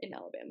 we're not in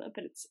Alabama,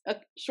 but it's a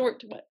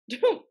short. What?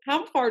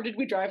 How far did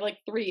we drive? Like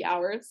 3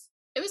 hours.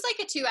 It was like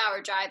a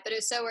 2-hour drive, but it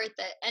was so worth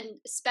it. And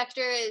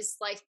Spectre is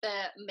like the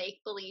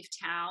make-believe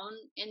town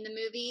in the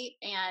movie,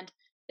 and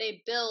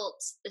they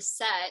built the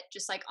set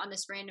just like on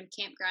this random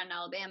campground in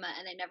Alabama,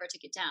 and they never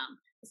took it down.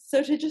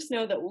 So to just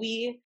know that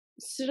we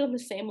stood on the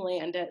same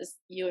land as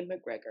Ewan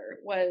McGregor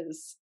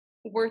was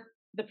worth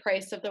the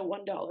price of the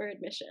 $1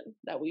 admission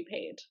that we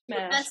paid.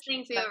 The best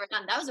things we've ever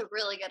done. That was a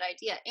really good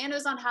idea. And it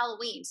was on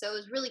Halloween, so it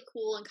was really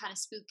cool and kind of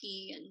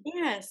spooky. And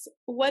yes,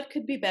 what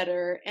could be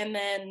better? And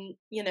then,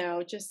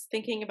 just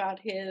thinking about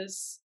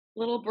his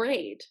little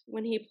braid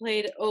when he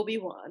played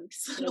Obi-Wan.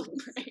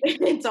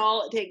 It's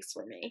all it takes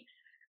for me.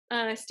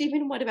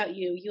 Stephen, what about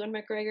you? Ewan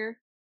McGregor?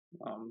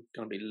 I'm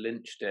going to be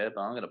lynched here, but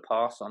I'm going to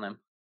pass on him.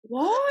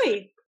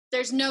 Why?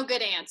 There's no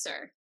good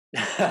answer.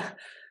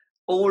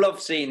 All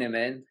I've seen him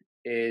in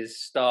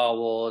is Star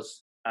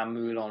Wars and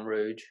Moulin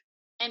Rouge.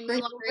 And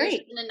Moulin Rouge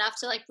isn't enough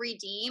to like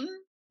redeem?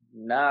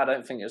 Nah, I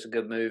don't think it's a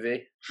good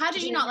movie. How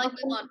did you not like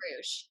Moulin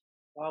Rouge?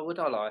 Why would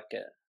I like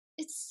it?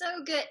 It's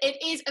so good.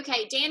 It is.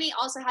 Okay, Danny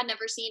also had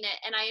never seen it,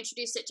 and I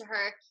introduced it to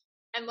her.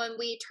 And when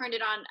we turned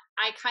it on,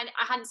 I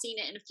hadn't seen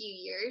it in a few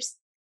years.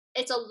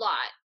 It's a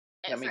lot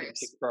at first.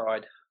 She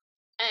cried.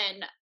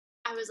 And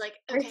I was like,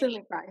 okay. Grace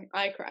doesn't cry.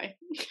 I cry.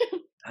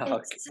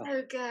 It's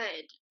so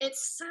good.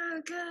 It's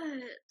so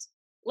good.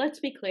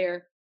 Let's be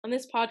clear. On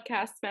this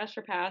podcast, Smash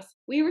or Pass,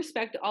 we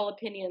respect all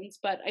opinions,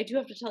 but I do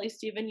have to tell you,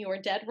 Stephen, you are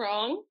dead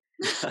wrong.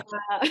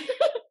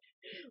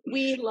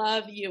 We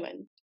love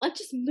Ewan. Let's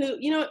just move.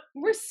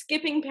 We're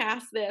skipping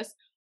past this.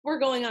 We're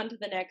going on to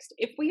the next.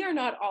 If we are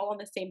not all on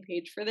the same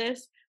page for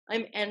this,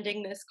 I'm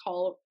ending this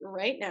call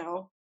right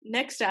now.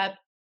 Next up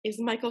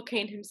is Michael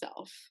Caine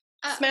himself.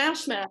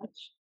 Smash.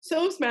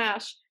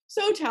 Smash.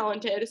 So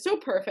talented. So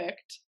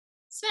perfect.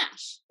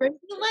 Smash. Right?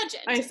 The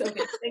legend. I so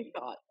good. Thank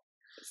God.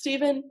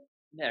 Stephen?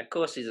 Yeah, of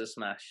course he's a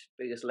smash.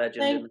 Biggest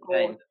legend Thank in the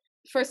game.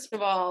 First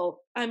of all,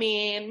 I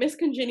mean, Miss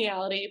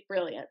Congeniality,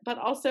 brilliant. But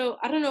also,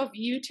 I don't know if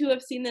you two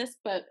have seen this,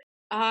 but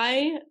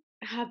I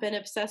have been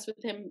obsessed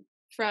with him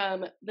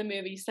from the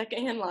movie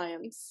Secondhand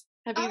Lions.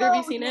 Have either of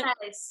you seen it?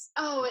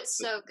 Oh, it's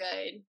so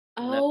good.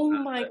 Oh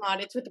my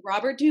God. It's with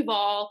Robert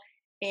Duvall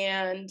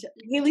and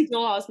Haley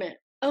Joel Osment.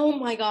 Oh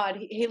my God.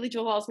 Haley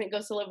Joel Osment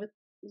goes to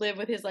live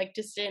with his like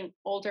distant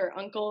older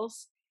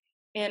uncles.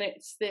 And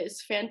it's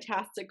this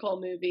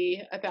fantastical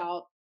movie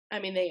about,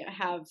 they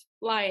have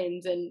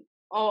lions and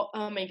all.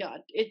 Oh my God.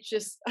 It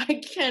just, I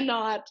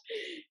cannot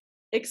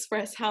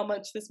express how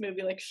much this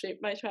movie like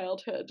shaped my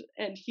childhood.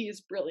 And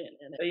he's brilliant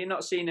in it. Have you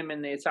not seen him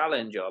in The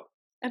Italian Job?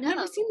 I've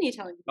never seen The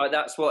Italian Job. Like,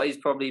 that's what he's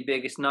probably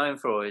biggest known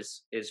for,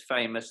 is his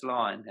famous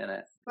line in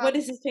it. What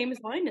is his famous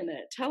line in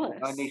it? Tell us.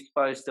 Only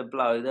supposed to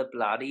blow the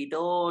bloody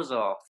doors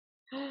off.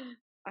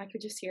 I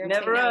could just hear him.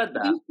 Never heard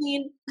that.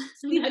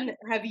 Stephen,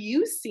 have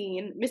you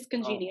seen Miss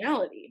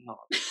Congeniality? Oh,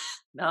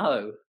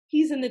 no.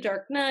 He's in The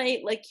Dark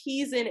Knight. Like,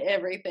 he's in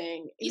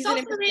everything. He's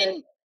also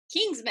in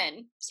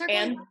Kingsman.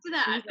 Circling back to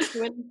that. He's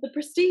in The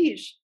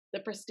Prestige. The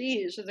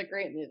Prestige is a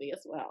great movie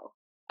as well.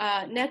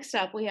 Next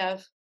up, we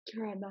have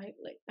Keira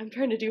Knightley. I'm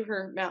trying to do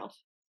her mouth.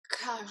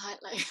 Keira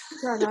Knightley.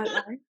 Keira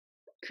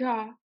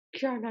Knightley.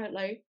 Keira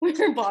Knightley. With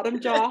her bottom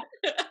jaw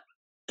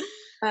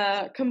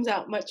comes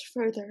out much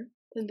further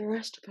than the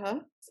rest of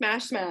her.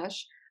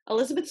 Smash.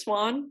 Elizabeth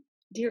Swann.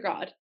 Dear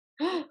God.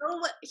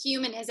 No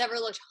human has ever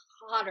looked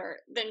hotter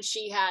than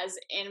she has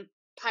in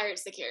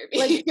Pirates of the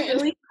Caribbean. Like,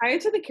 really,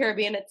 Pirates of the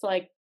Caribbean, it's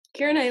like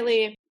Keira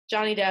Knightley,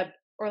 Johnny Depp,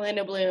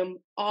 Orlando Bloom,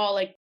 all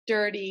like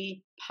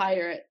dirty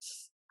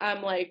pirates.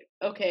 I'm like,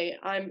 okay,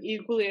 I'm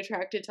equally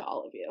attracted to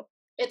all of you.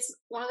 It's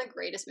one of the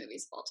greatest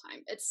movies of all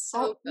time. It's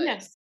so good.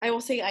 Yes, I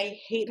will say I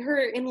hate her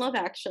in Love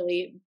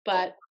Actually,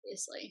 but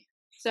obviously.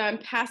 So I'm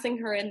passing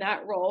her in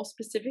that role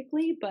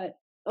specifically, but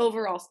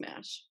overall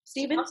smash.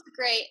 Stephen? She's also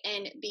great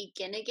in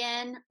Begin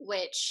Again,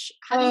 which...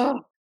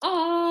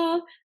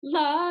 All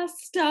lost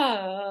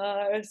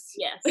stars.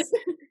 Yes.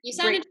 You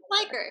sounded just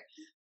like her.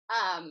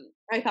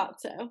 I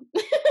thought so.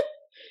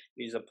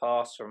 He's a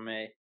pass from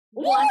me.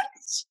 What?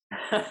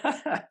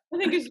 I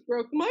think it's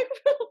broke the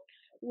microphone.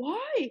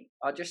 Why?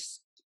 I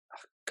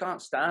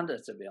can't stand her,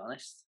 to be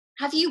honest.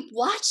 Have you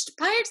watched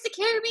Pirates of the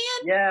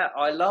Caribbean? Yeah,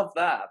 I love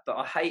that, but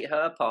I hate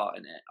her part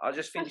in it. I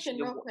just think Question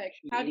she- real quick.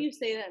 How do you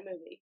say that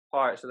movie?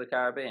 Pirates of the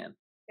Caribbean.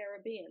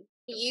 Caribbean.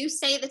 You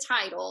say the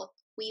title.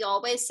 We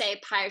always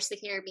say Pirates of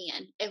the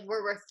Caribbean. If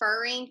we're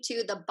referring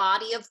to the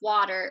body of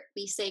water,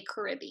 we say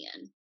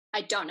Caribbean.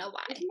 I don't know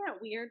why. Isn't that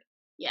weird?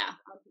 Yeah.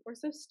 We're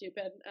so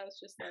stupid. I was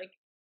just like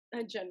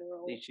a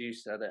general. At least you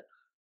said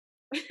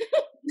it.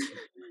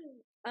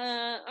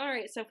 All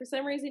right. So for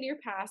some reason you're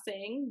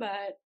passing,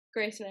 but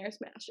Grace and I are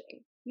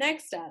smashing.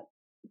 Next up,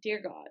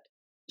 dear God,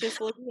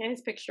 just looking at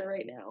his picture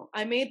right now.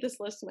 I made this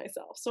list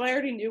myself, so I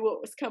already knew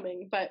what was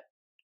coming. But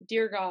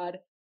dear God,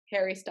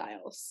 Harry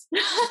Styles.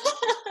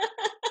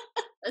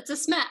 It's a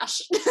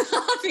smash.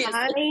 Obviously.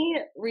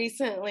 I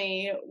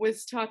recently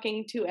was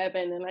talking to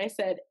Evan, and I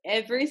said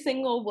every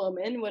single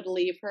woman would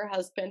leave her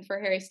husband for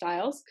Harry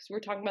Styles because we're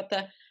talking about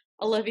the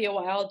Olivia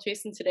Wilde,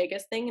 Jason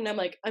Sudeikis thing, and I'm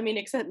like, I mean,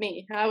 except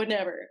me, I would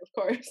never, of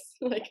course.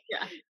 Like,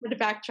 Yeah. to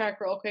backtrack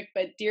real quick,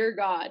 but dear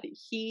God,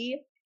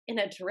 he in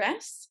a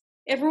dress.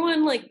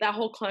 Everyone like that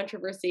whole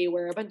controversy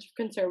where a bunch of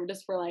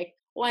conservatives were like,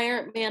 why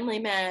aren't manly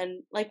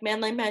men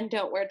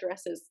don't wear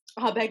dresses?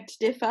 I beg to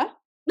differ.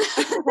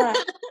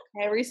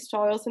 Harry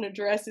Styles in a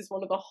dress is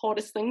one of the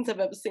hottest things I've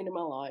ever seen in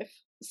my life.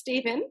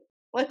 Stephen,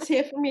 let's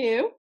hear from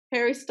you.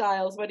 Harry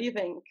Styles, what do you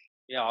think?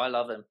 Yeah, I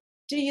love him.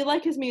 Do you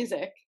like his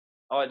music?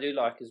 I do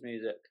like his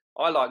music.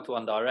 I liked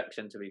One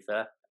Direction, to be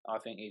fair. I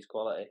think he's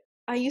quality.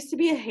 I used to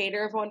be a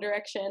hater of One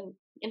Direction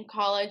in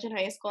college and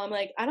high school. I'm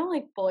like, I don't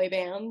like boy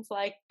bands,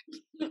 like,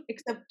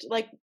 except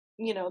like,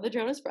 you know, the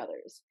Jonas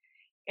Brothers.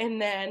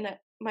 And then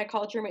my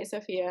college roommate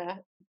Sophia,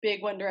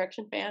 big One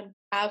Direction fan,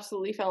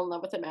 absolutely fell in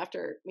love with him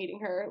after meeting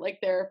her. Like,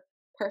 they're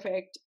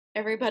perfect.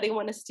 Everybody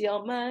want to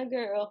steal my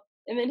girl.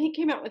 And then he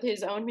came out with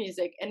his own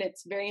music, and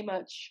it's very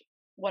much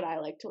what I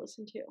like to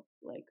listen to,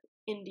 like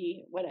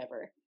indie,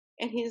 whatever.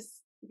 And he's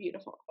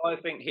beautiful. I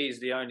think he's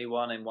the only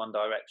one in One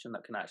Direction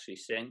that can actually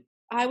sing.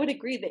 I would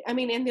agree that, I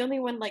mean, and the only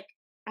one, like,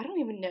 I don't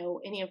even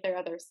know any of their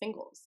other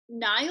singles.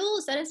 Niall,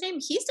 is that his name?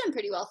 He's done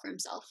pretty well for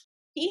himself.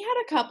 He had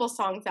a couple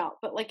songs out,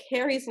 but like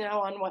Harry's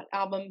now on what,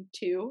 album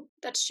 2?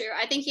 That's true.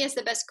 I think he has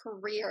the best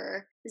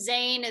career.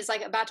 Zayn is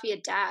like about to be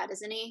a dad,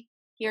 isn't he?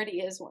 He already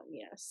is one,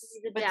 yes.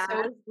 He's a But dad. so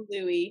is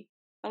Louis.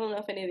 I don't know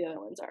if any of the other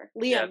ones are.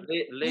 Yeah, Liam.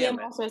 Liam.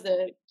 Liam also has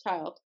a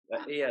child.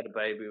 He had a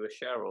baby with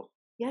Cheryl.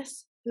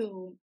 Yes,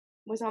 who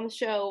was on the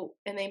show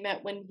and they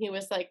met when he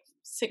was like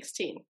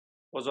 16.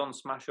 Was on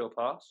Smash or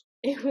Pass.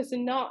 It was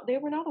not, they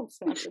were not on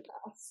Smash or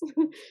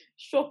Pass.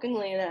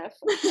 Shockingly enough.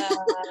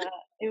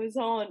 It was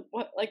on,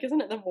 what, like,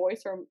 isn't it The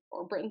Voice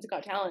or Britain's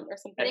Got Talent or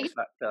something? X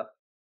Factor.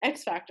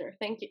 X Factor.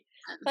 Thank you.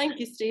 Thank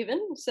you,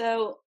 Stephen.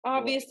 So,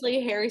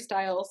 obviously, Harry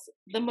Styles,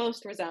 the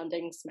most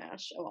resounding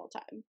smash of all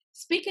time.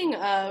 Speaking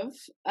of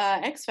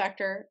X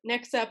Factor,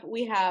 next up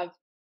we have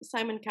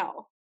Simon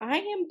Cowell. I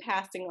am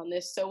passing on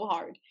this so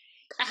hard.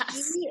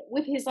 Pass. He,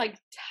 with his like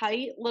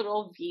tight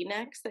little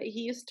V-necks that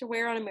he used to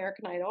wear on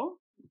American Idol.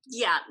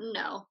 Yeah,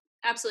 no,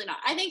 absolutely not.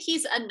 I think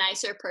he's a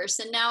nicer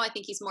person now. I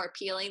think he's more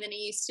appealing than he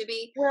used to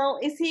be. Well,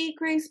 is he,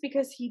 Grace?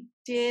 Because he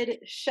did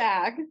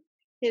shag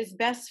his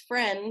best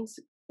friend's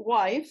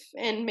wife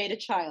and made a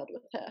child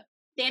with her.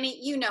 Danny,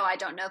 you know I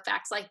don't know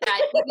facts like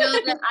that. You know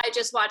that I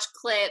just watch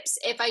clips.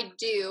 If I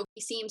do,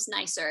 he seems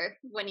nicer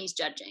when he's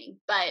judging.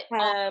 But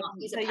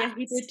he's a But yeah, pass.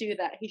 he did do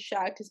that. He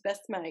shagged his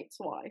best mate's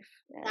wife.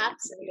 and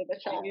That's made a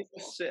child. You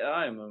just sit at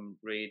home and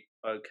read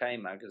OK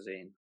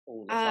magazine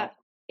all the time.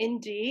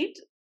 Indeed,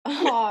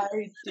 I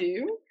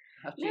do.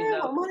 How do you Yeah, know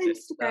I'm on all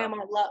this Instagram. stuff?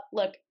 I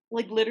love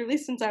like literally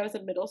since I was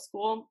in middle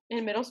school.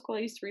 In middle school, I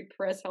used to read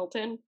Perez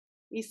Hilton.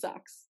 He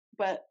sucks,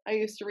 but I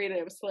used to read it.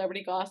 It was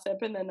celebrity gossip,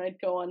 and then I'd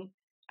go on.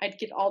 I'd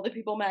get all the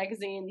People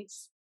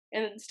magazines,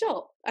 and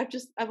still,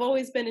 I've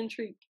always been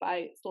intrigued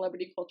by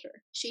celebrity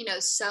culture. She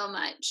knows so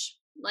much.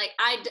 Like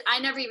I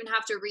never even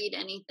have to read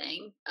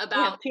anything Yeah,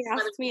 about. she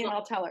asks celebrity me, and culture.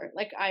 I'll tell her.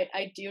 Like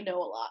I do know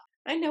a lot.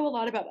 I know a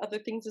lot about other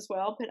things as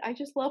well, but I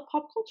just love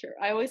pop culture.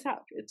 I always have.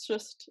 It's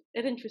just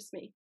it interests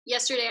me.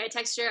 Yesterday I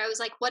texted her. I was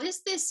like, "What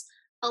is this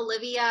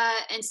Olivia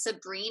and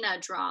Sabrina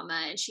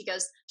drama?" And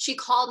she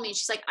called me.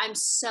 She's like, "I'm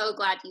so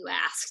glad you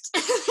asked."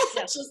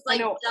 Yes, Just I like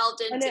know.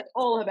 delved I into. know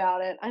all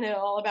about it. I know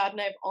all about it,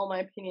 and I have all my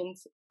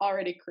opinions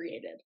already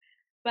created.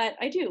 But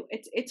I do.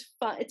 It's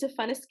fun. It's a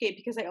fun escape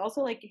because I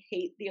also like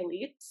hate the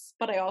elites,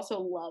 but I also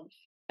love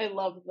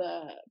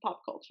the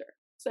pop culture.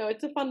 So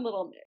it's a fun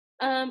little mix.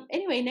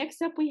 Anyway,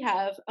 next up we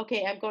have,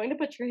 okay, I'm going to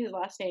butcher his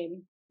last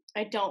name.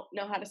 I don't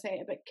know how to say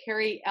it, but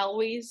Carrie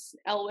Elwes,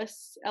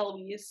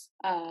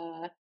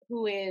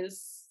 who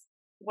is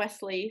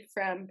Wesley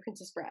from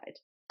Princess Bride.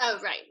 Oh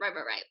right.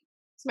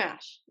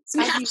 Smash.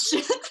 Smash.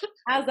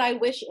 As I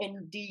wish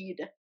indeed.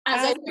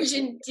 As I As wish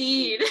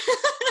indeed.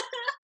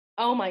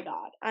 Oh my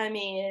god. I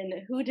mean,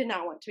 who did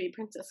not want to be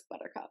Princess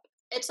Buttercup?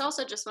 It's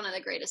also just one of the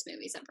greatest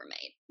movies ever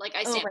made. Like I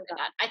Oh stand my for God.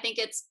 that. I think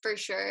it's for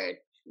sure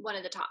one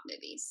of the top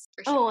movies.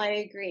 For sure. Oh, I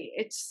agree.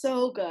 It's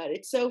so good.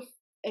 It's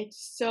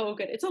so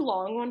good. It's a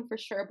long one for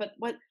sure, but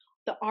what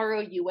the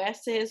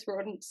ROUS is,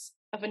 rodents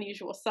of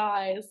unusual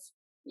size.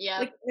 Yeah.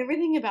 Like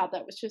everything about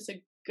that was just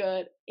a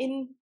good.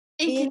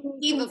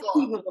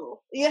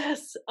 Inconceivable.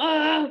 Yes.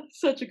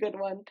 Such a good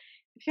one.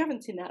 If you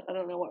haven't seen that, I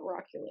don't know what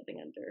rock you're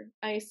living under.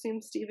 I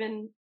assume,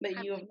 Stephen,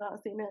 that you have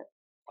not seen it.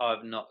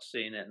 I've not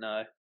seen it,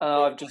 no.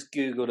 I've just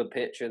Googled a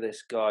picture of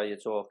this guy you're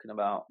talking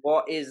about.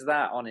 What is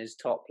that on his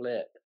top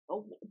lip?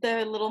 Oh,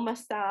 the little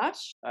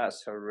mustache.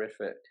 That's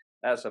horrific.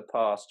 That's a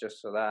pass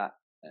just for that.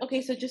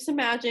 Okay, so just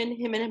imagine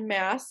him in a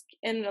mask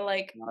and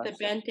the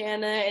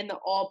bandana and the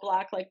all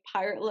black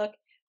pirate look,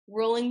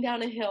 rolling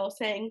down a hill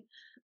saying,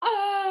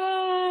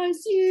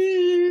 "As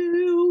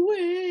you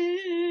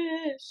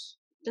wish."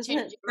 Doesn't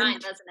Change your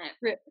mind, doesn't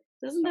it?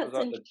 Doesn't that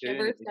send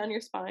shivers down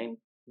your spine?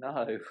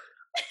 No.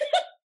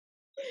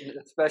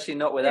 Especially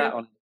not with that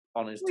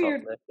on his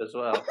top lip as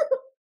well.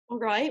 All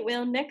right,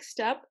 well, next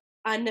up,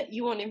 I know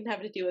you won't even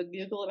have to do a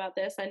Google about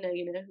this. I know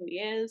you know who he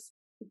is.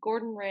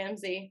 Gordon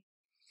Ramsay.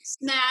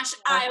 Smash.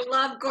 I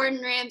love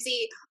Gordon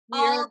Ramsay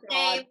all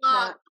day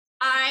long.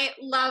 I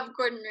love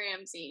Gordon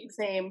Ramsay.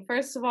 Same.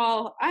 First of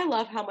all, I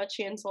love how much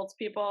he insults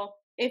people.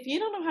 If you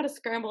don't know how to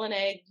scramble an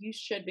egg, you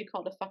should be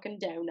called a fucking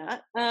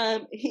donut.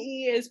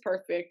 He is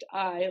perfect.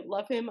 I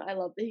love him. I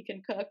love that he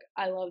can cook.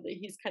 I love that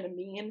he's kind of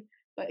mean,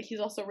 but he's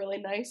also really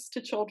nice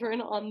to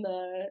children on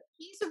the...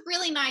 He's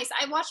really nice.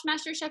 I watch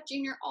MasterChef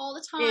Junior all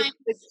the time.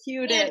 It's the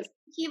cutest.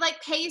 He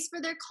pays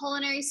for their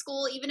culinary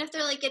school, even if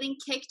they're getting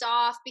kicked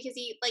off because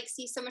he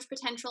sees so much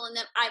potential in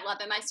them. I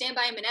love him. I stand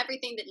by him in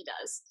everything that he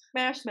does.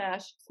 Smash,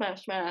 smash,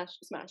 smash, smash,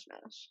 smash,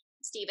 smash.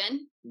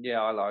 Steven?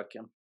 Yeah, I like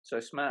him. So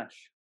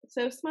smash.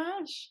 So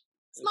smash.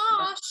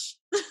 Smosh.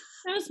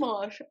 So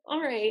smosh. All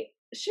right.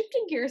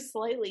 Shifting gears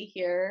slightly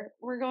here,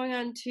 we're going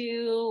on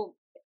to...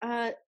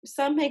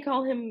 some may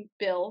call him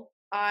Bill.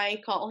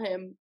 I call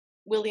him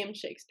William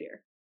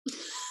Shakespeare.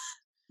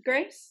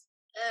 Grace?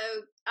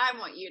 Oh, I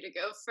want you to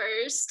go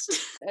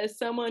first. As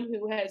someone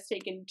who has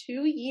taken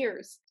 2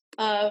 years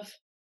of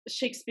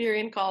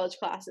Shakespearean college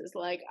classes,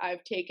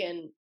 I've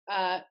taken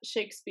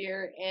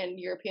Shakespeare and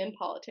European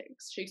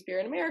politics, Shakespeare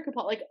and American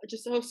politics,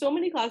 just so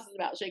many classes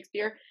about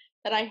Shakespeare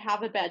that I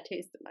have a bad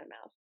taste in my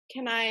mouth.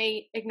 Can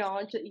I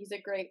acknowledge that he's a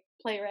great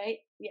playwright?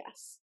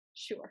 Yes,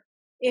 sure.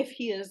 If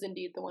he is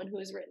indeed the one who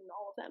has written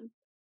all of them.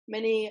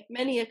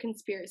 Many a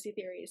conspiracy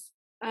theories.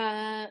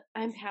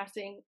 I'm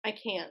passing. I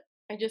can't.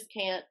 I just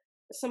can't.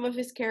 Some of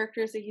his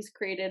characters that he's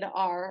created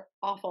are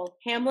awful.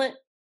 Hamlet,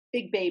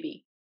 big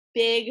baby.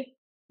 Big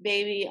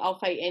baby. I'll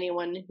fight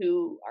anyone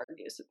who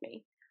argues with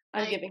me.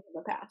 I'm giving him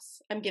a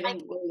pass. I'm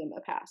giving William a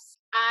pass.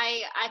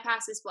 I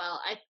pass as well.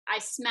 I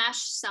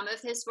smashed some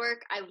of his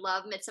work. I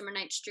love Midsummer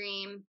Night's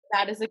Dream.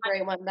 That is a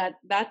great one.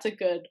 That's a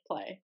good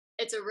play.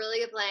 It's a really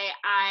good play.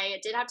 I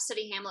did have to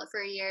study Hamlet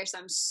for a year, so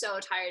I'm so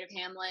tired of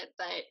Hamlet,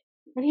 but...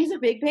 And he's a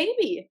big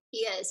baby. He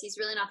is. He's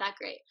really not that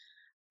great.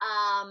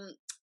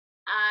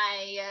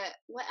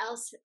 What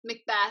else?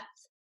 Macbeth.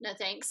 No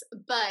thanks.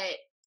 But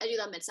I do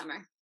love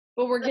Midsummer.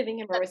 But we're giving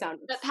him a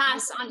resounding... The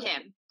pass on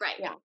him. Right.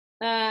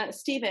 Yeah.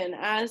 Stephen,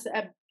 as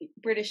a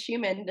British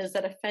human, does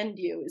that offend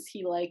you? Is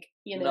he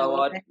No,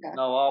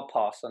 I'll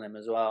pass on him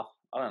as well.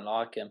 I don't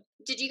like him.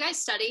 Did you guys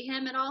study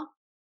him at all?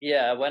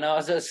 Yeah, when I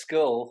was at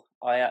school,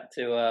 I had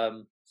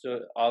to, so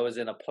I was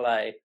in a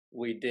play.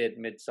 We did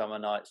Midsummer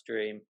Night's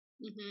Dream.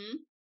 Mm-hmm.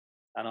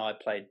 And I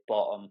played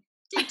Bottom.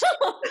 Did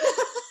you?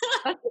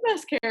 That's the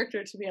best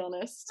character, to be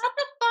honest.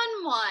 That's a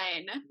fun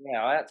one.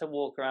 Yeah, I had to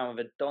walk around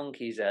with a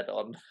donkey's head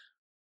on.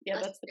 Yeah,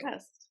 that's the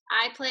best.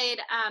 I played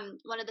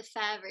one of the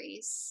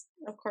fairies.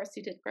 Of course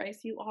you did, Grace.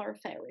 You are a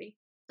fairy.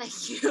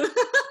 Thank you.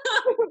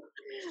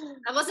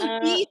 I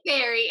wasn't the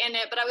fairy in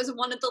it, but I was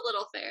one of the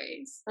little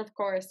fairies. Of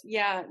course.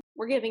 Yeah,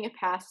 we're giving a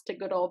pass to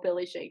good old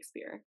Billy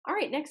Shakespeare. All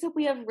right, next up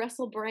we have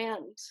Russell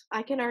Brand.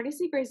 I can already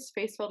see Grace's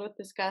face filled with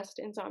disgust,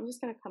 and so I'm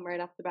just going to come right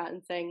off the bat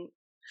and saying,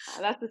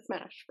 that's a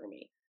smash for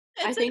me.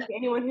 I think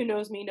anyone who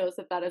knows me knows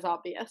that is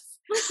obvious.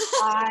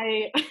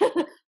 I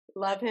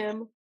love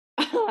him.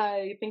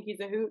 I think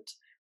he's a hoot.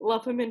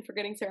 Love him in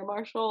Forgetting Sarah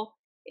Marshall.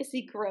 Is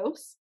he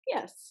gross?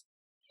 Yes.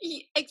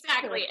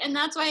 Exactly, and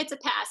that's why it's a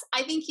pass.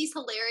 I think he's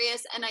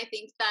hilarious, and I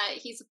think that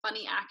he's a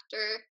funny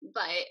actor,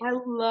 but... I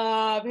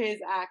love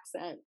his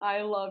accent.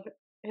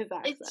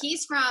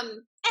 He's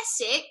from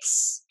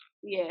Essex.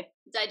 Yeah.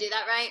 Did I do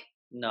that right?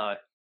 No.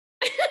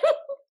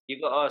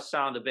 You gotta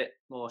sound a bit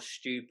more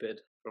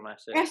stupid from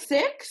Essex.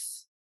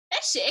 Essex?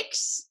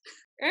 Essex?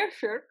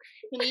 Essex.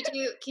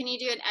 Can you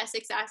do an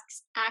Essex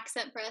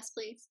accent for us,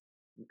 please?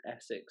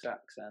 Essex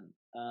accent.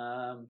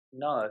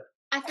 No.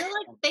 I feel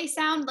like they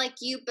sound like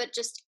you, but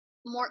just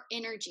more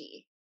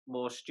energy.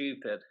 More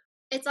stupid.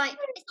 It's like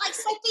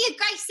Sophia,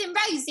 Grace, and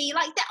Rosie,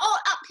 like they're all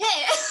up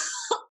here.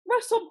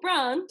 Russell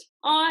Brand.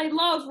 I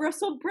love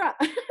Russell Brand.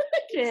 I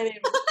can't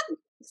even.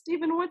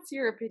 Stephen, what's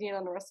your opinion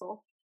on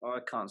Russell? I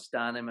can't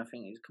stand him. I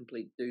think he's a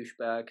complete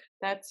douchebag.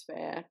 That's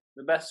fair.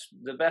 The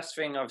best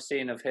thing I've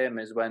seen of him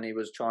is when he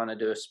was trying to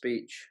do a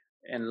speech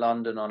in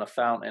London on a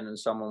fountain and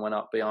someone went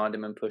up behind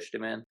him and pushed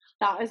him in.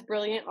 That is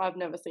brilliant. I've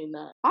never seen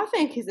that. I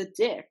think he's a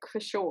dick for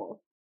sure.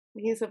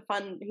 He's a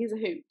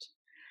hoot.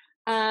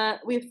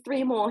 We have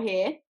 3 more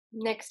here.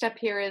 Next up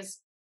here is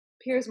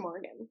Piers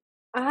Morgan.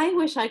 I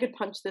wish I could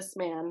punch this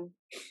man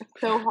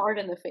so hard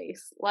in the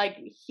face. Like,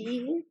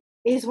 he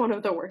is one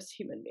of the worst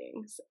human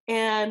beings.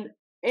 And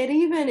it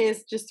even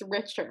is just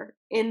richer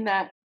in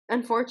that,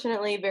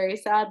 unfortunately, very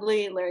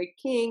sadly, Larry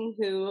King,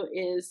 who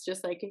is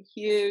just like a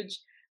huge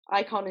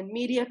icon in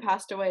media,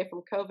 passed away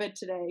from COVID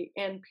today.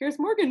 And Piers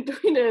Morgan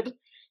tweeted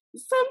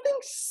something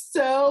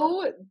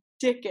so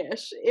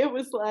dickish. It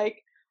was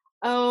like,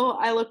 oh,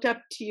 I looked up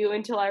to you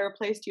until I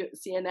replaced you at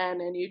CNN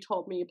and you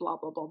told me blah,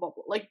 blah, blah, blah,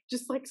 blah. Like,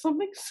 just like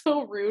something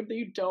so rude that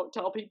you don't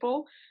tell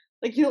people.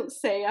 Like, you don't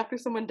say after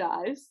someone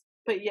dies,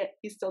 but yet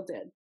he still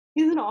did.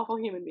 He's an awful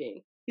human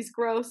being. He's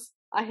gross.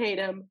 I hate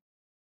him.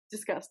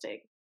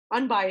 Disgusting.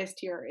 Unbiased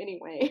here,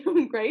 anyway.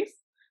 Grace?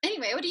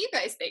 Anyway, what do you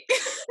guys think?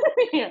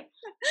 Yeah.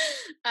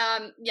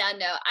 Yeah,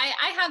 no,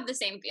 I have the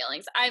same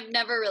feelings. I've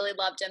never really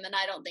loved him, and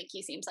I don't think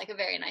he seems like a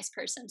very nice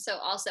person. So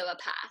also a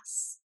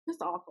pass.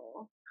 Just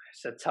awful.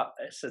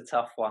 It's a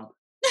tough one.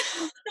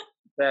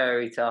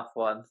 Very tough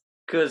one.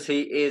 Because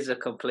he is a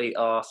complete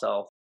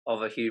arsehole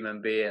of a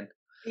human being.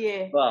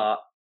 Yeah. But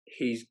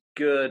he's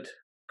good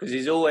because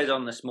he's always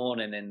on This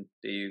Morning in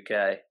the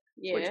UK,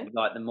 which Yeah. is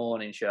like the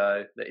morning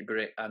show that he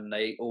bring, and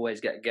they always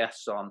get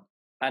guests on.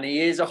 And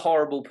he is a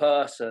horrible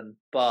person,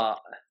 but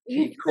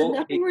There's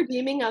nothing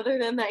redeeming other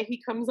than that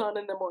he comes on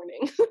in the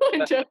morning.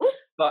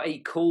 but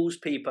he calls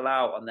people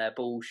out on their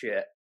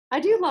bullshit. I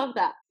do love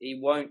that. He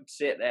won't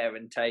sit there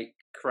and take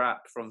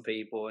crap from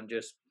people and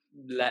just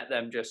let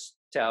them just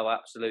tell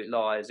absolute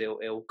lies.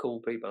 He'll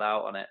call people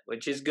out on it,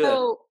 which is good.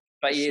 So,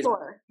 but he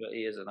sure.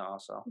 is an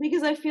arsehole.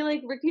 Because I feel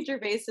like Ricky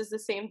Gervais is the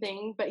same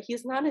thing, but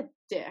he's not a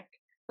dick.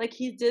 Like,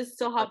 he does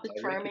still have the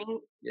charming.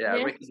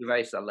 Ricky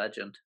Gervais is a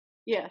legend.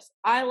 Yes,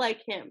 I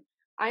like him.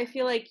 I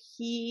feel like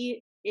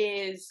he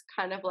is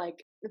kind of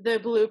like the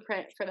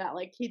blueprint for that.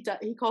 Like, he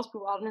calls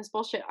people out on his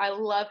bullshit. I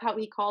love how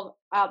he called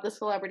out the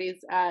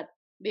celebrities at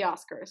the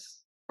Oscars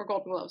or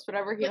Golden Globes,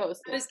 whatever he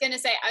hosted. I was gonna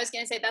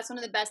say that's one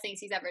of the best things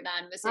he's ever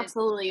done. Was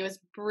Absolutely, it was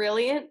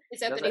brilliant.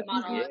 His opening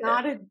monologue. He's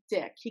not a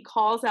dick. He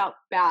calls out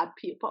bad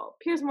people.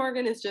 Piers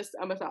Morgan is just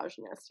a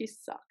misogynist. He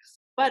sucks.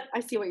 But I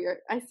see where you're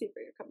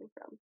coming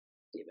from,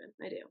 Stephen.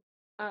 I do.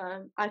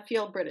 I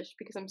feel British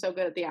because I'm so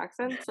good at the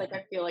accents. Like,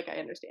 I feel like I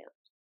understand.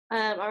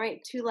 All right,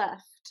 2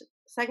 left.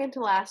 Second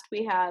to last,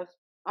 we have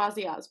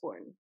Ozzy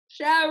Osbourne.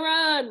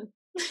 Sharon!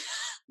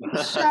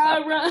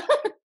 Sharon!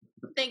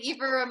 Thank you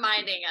for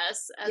reminding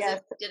us. As Yes,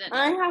 if we didn't.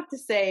 I have to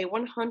say,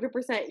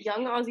 100%,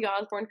 young Ozzy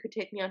Osbourne could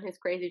take me on his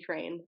crazy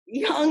train.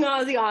 Young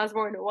Ozzy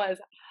Osbourne was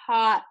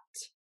hot.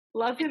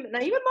 Love him, and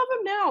I even love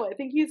him now. I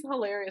think he's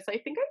hilarious. I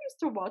think I used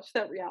to watch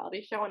that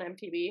reality show on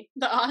MTV.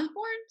 The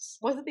Osbournes?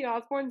 Was it the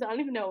Osbournes? I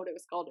don't even know what it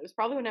was called. It was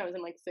probably when I was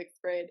in like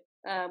 6th grade,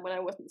 when I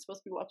wasn't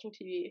supposed to be watching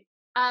TV.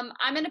 I'm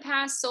going to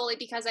pass solely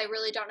because I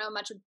really don't know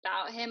much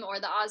about him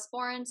or the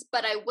Osbournes,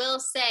 but I will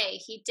say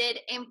he did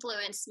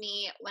influence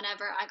me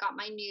whenever I got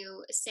my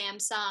new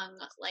Samsung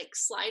like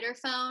slider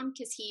phone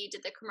because he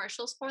did the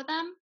commercials for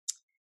them.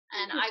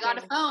 And I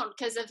got a phone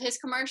because of his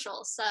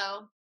commercials.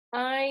 So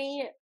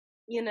I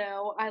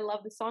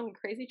love the song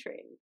Crazy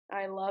Train.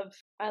 I love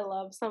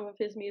some of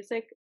his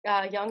music.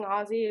 Young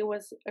Ozzy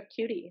was a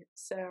cutie,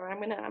 so I'm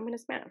gonna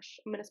smash.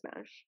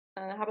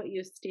 How about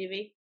you,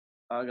 Stevie?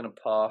 I'm gonna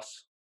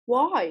pass.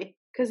 Why?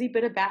 Because he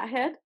bit a bat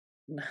head?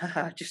 Nah,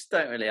 I just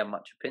don't really have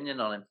much opinion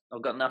on him.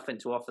 I've got nothing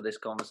to offer this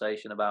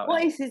conversation about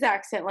What him. is his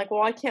accent? Like,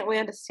 why can't we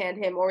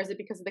understand him? Or is it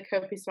because of the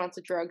copious amounts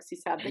of drugs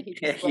he's had that he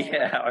just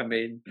I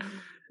mean,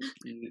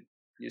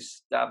 you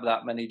stab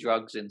that many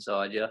drugs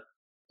inside you,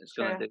 it's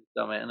gonna do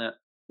something, isn't it?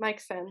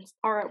 Makes sense.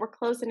 All right, we're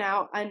closing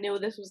out. I knew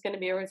this was going to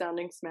be a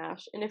resounding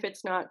smash, and if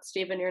it's not,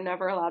 Stephen, you're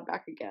never allowed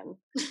back again.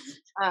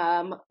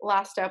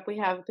 Last up, we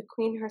have the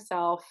queen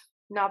herself,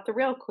 not the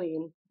real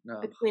queen,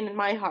 the queen in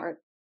my heart,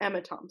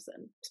 Emma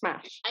Thompson.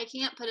 Smash. I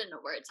can't put into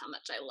words how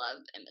much I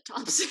love Emma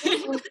Thompson.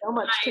 So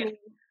much to me.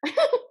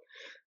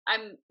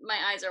 My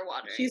eyes are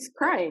watering. She's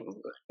crying.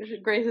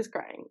 Grace is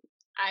crying.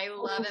 I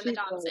love Emma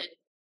Thompson.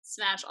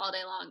 Smash all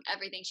day long.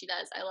 Everything she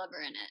does, I love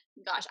her in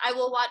it. Gosh, I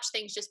will watch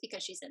things just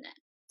because she's in it.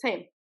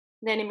 Same.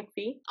 Nanny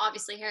McPhee.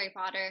 Obviously, Harry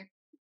Potter.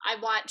 I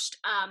watched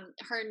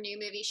her new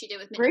movie she did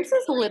with Grace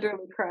is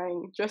literally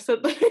crying just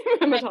at the name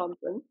of Emma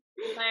Thompson.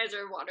 My eyes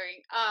are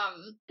watering.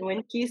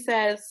 When she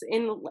says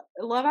in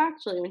Love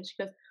Actually, when she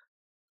goes,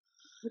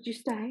 "Would you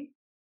stay?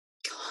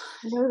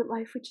 I know that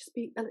life would just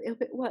be a little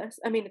bit worse."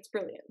 I mean, it's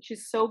brilliant.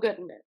 She's so good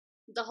in it.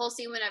 The whole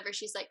scene whenever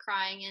she's like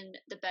crying in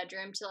the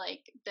bedroom to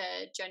like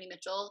the Joni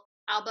Mitchell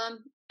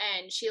album,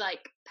 and she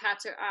like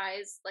pats her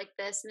eyes like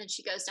this, and then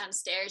she goes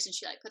downstairs and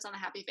she like puts on a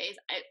happy face.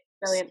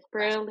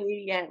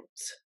 Brilliant.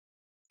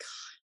 God,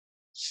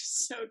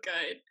 she's so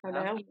good. I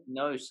know. How do you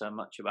know so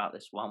much about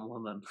this one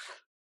woman?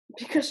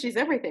 Because she's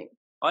everything.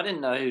 I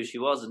didn't know who she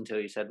was until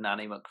you said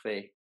Nanny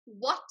McPhee.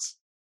 What?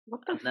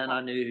 What the And then fuck?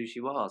 I knew who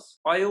she was.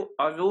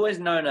 I've always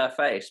known her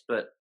face,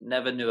 but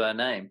never knew her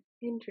name.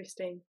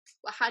 Interesting.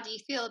 Well, how do you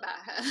feel about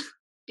her?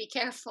 Be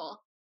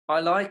careful.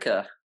 I like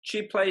her.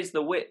 She plays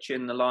the witch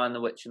in The Lion,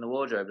 the Witch, and the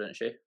Wardrobe, doesn't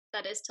she?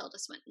 That is Tilda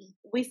Swinton.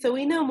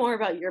 We know more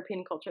about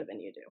European culture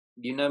than you do.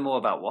 You know more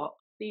about what?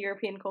 The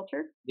European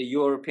culture. The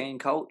European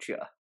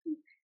culture.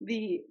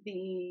 The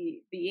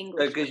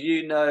English. Because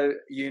you know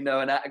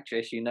an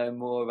actress, you know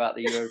more about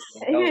the European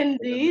culture.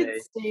 Indeed, than me.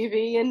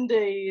 Stevie,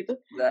 indeed.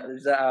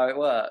 Is that how it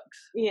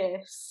works?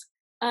 Yes.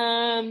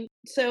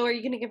 So are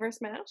you gonna give her a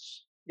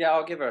smash? Yeah,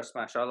 I'll give her a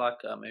smash. I like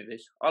her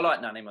movies. I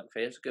like Nanny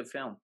McPhee. It's a good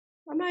film.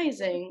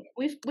 Amazing.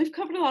 We've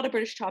covered a lot of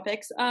British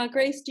topics.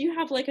 Grace, do you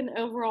have like an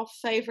overall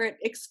favorite,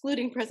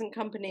 excluding present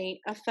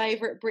company, a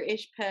favorite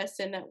British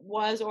person that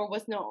was or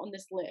was not on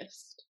this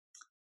list?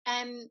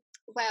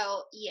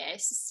 Well,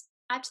 yes.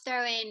 I'd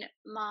throw in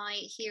my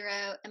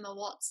hero, Emma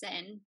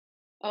Watson.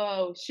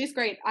 Oh, she's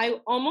great. I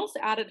almost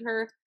added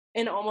her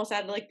and almost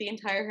added like the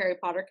entire Harry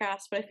Potter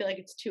cast, but I feel like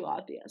it's too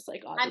obvious.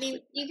 Like, obviously. I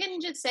mean, you can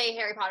just say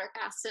Harry Potter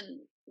cast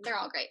and they're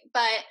all great.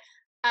 But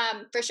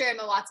for sure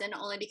Emma Watson,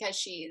 only because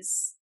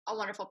she's a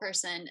wonderful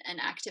person, an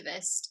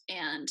activist,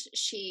 and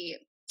she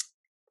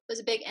was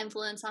a big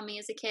influence on me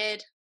as a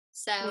kid.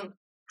 So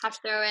have to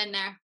throw her in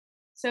there.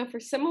 So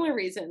for similar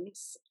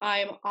reasons,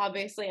 I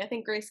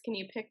think, Grace, can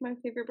you pick my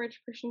favorite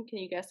British person? Can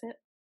you guess it?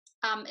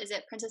 Is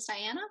it Princess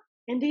Diana?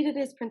 Indeed, it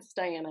is Princess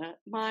Diana,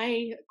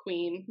 my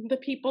queen, the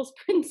people's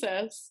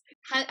princess.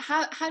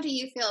 How do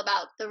you feel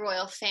about the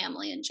royal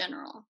family in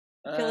general?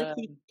 I feel like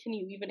can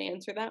you even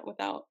answer that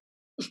without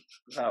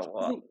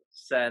what?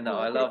 Saying that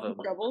I love him.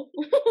 Trouble?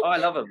 Oh, I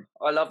love him.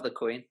 I love the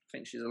Queen. I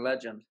think she's a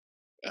legend.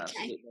 Okay.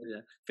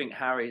 I think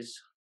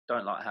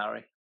don't like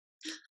Harry.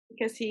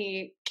 Because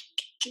he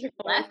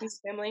left his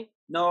family.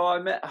 No, I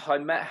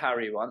met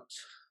Harry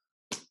once.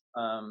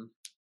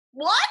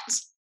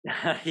 What?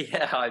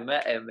 Yeah, I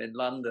met him in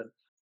London.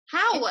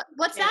 How?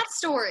 What's that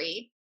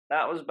story?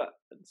 That was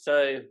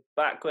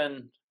back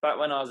when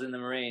I was in the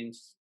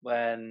Marines,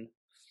 when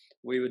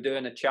we were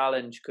doing a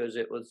challenge because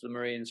it was the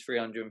Marines'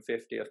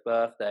 350th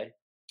birthday.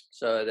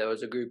 So there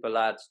was a group of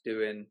lads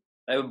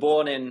they were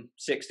born in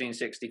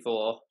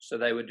 1664, so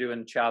they were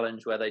doing a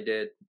challenge where they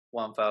did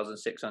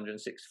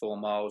 1,664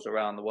 miles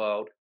around the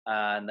world,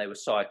 and they were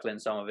cycling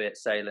some of it,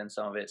 sailing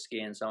some of it,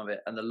 skiing some of it,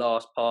 and the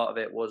last part of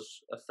it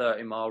was a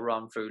 30-mile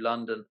run through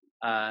London,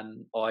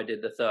 and I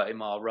did the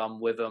 30-mile run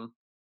with them,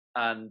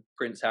 and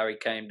Prince Harry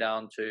came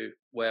down to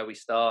where we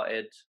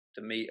started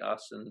to meet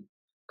us and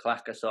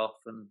clack us off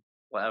and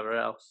whatever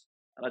else,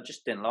 and I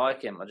just didn't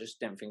like him. I just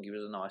didn't think he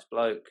was a nice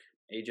bloke.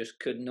 He just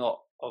could not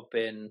have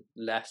been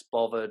less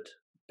bothered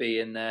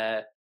being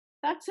there.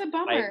 That's a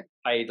bummer.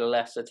 Paid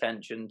less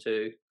attention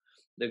to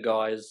the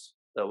guys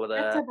that were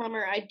there. That's a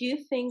bummer. I do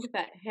think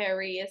that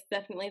Harry is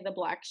definitely the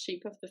black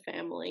sheep of the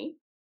family.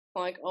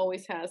 Like,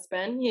 always has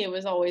been. He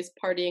was always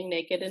partying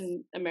naked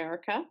in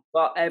America.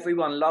 But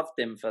everyone loved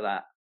him for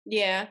that.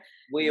 Yeah.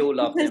 We all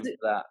loved him for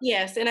that.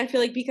 Yes, and I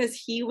feel like because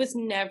he was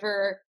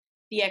never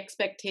the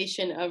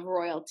expectation of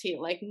royalty.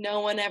 Like, no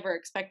one ever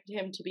expected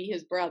him to be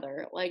his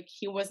brother. Like,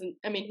 he wasn't,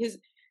 I mean,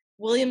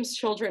 William's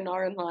children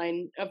are in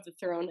line of the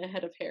throne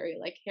ahead of Harry.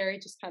 Like, Harry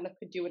just kind of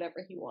could do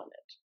whatever he wanted.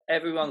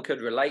 Everyone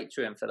could relate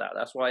to him for that.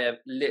 That's why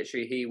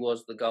literally he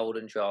was the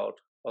golden child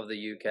of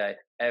the UK.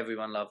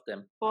 Everyone loved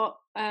him. But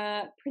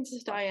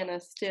Princess Diana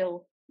is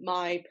still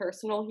my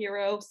personal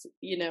hero.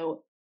 You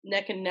know,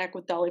 neck and neck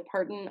with Dolly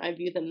Parton. I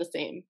view them the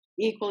same.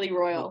 Equally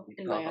royal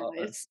in my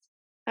eyes.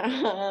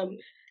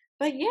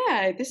 But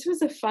yeah, this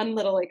was a fun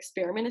little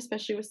experiment,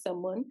 especially with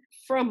someone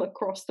from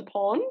across the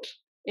pond,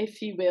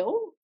 if you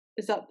will.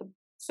 Is that the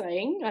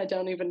saying? I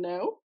don't even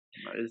know.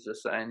 That is the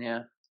saying, yeah.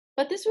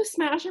 But this was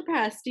Smash or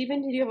Pass.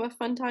 Stephen, did you have a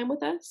fun time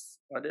with us?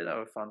 I did have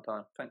a fun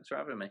time. Thanks for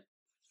having me.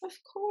 Of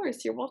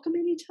course, you're welcome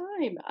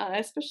anytime,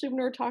 especially when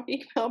we're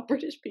talking about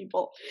British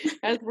people,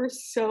 as we're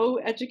so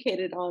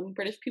educated on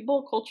British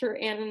people, culture,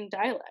 and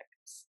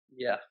dialects.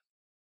 Yeah.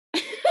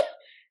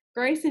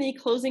 Grace, any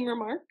closing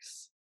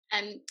remarks?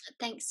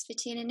 Thanks for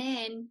tuning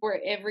in. We're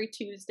every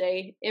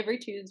Tuesday,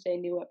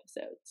 new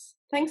episodes.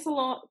 Thanks a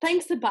lot.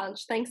 Thanks a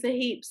bunch. Thanks a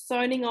heap.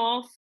 Signing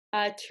off,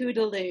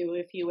 toodaloo,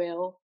 if you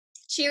will.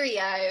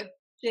 Cheerio.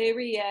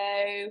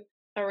 Cheerio.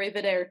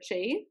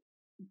 Arrivederci.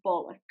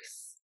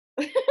 Bollocks.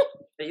 Are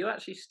you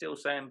actually still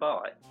saying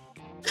bye?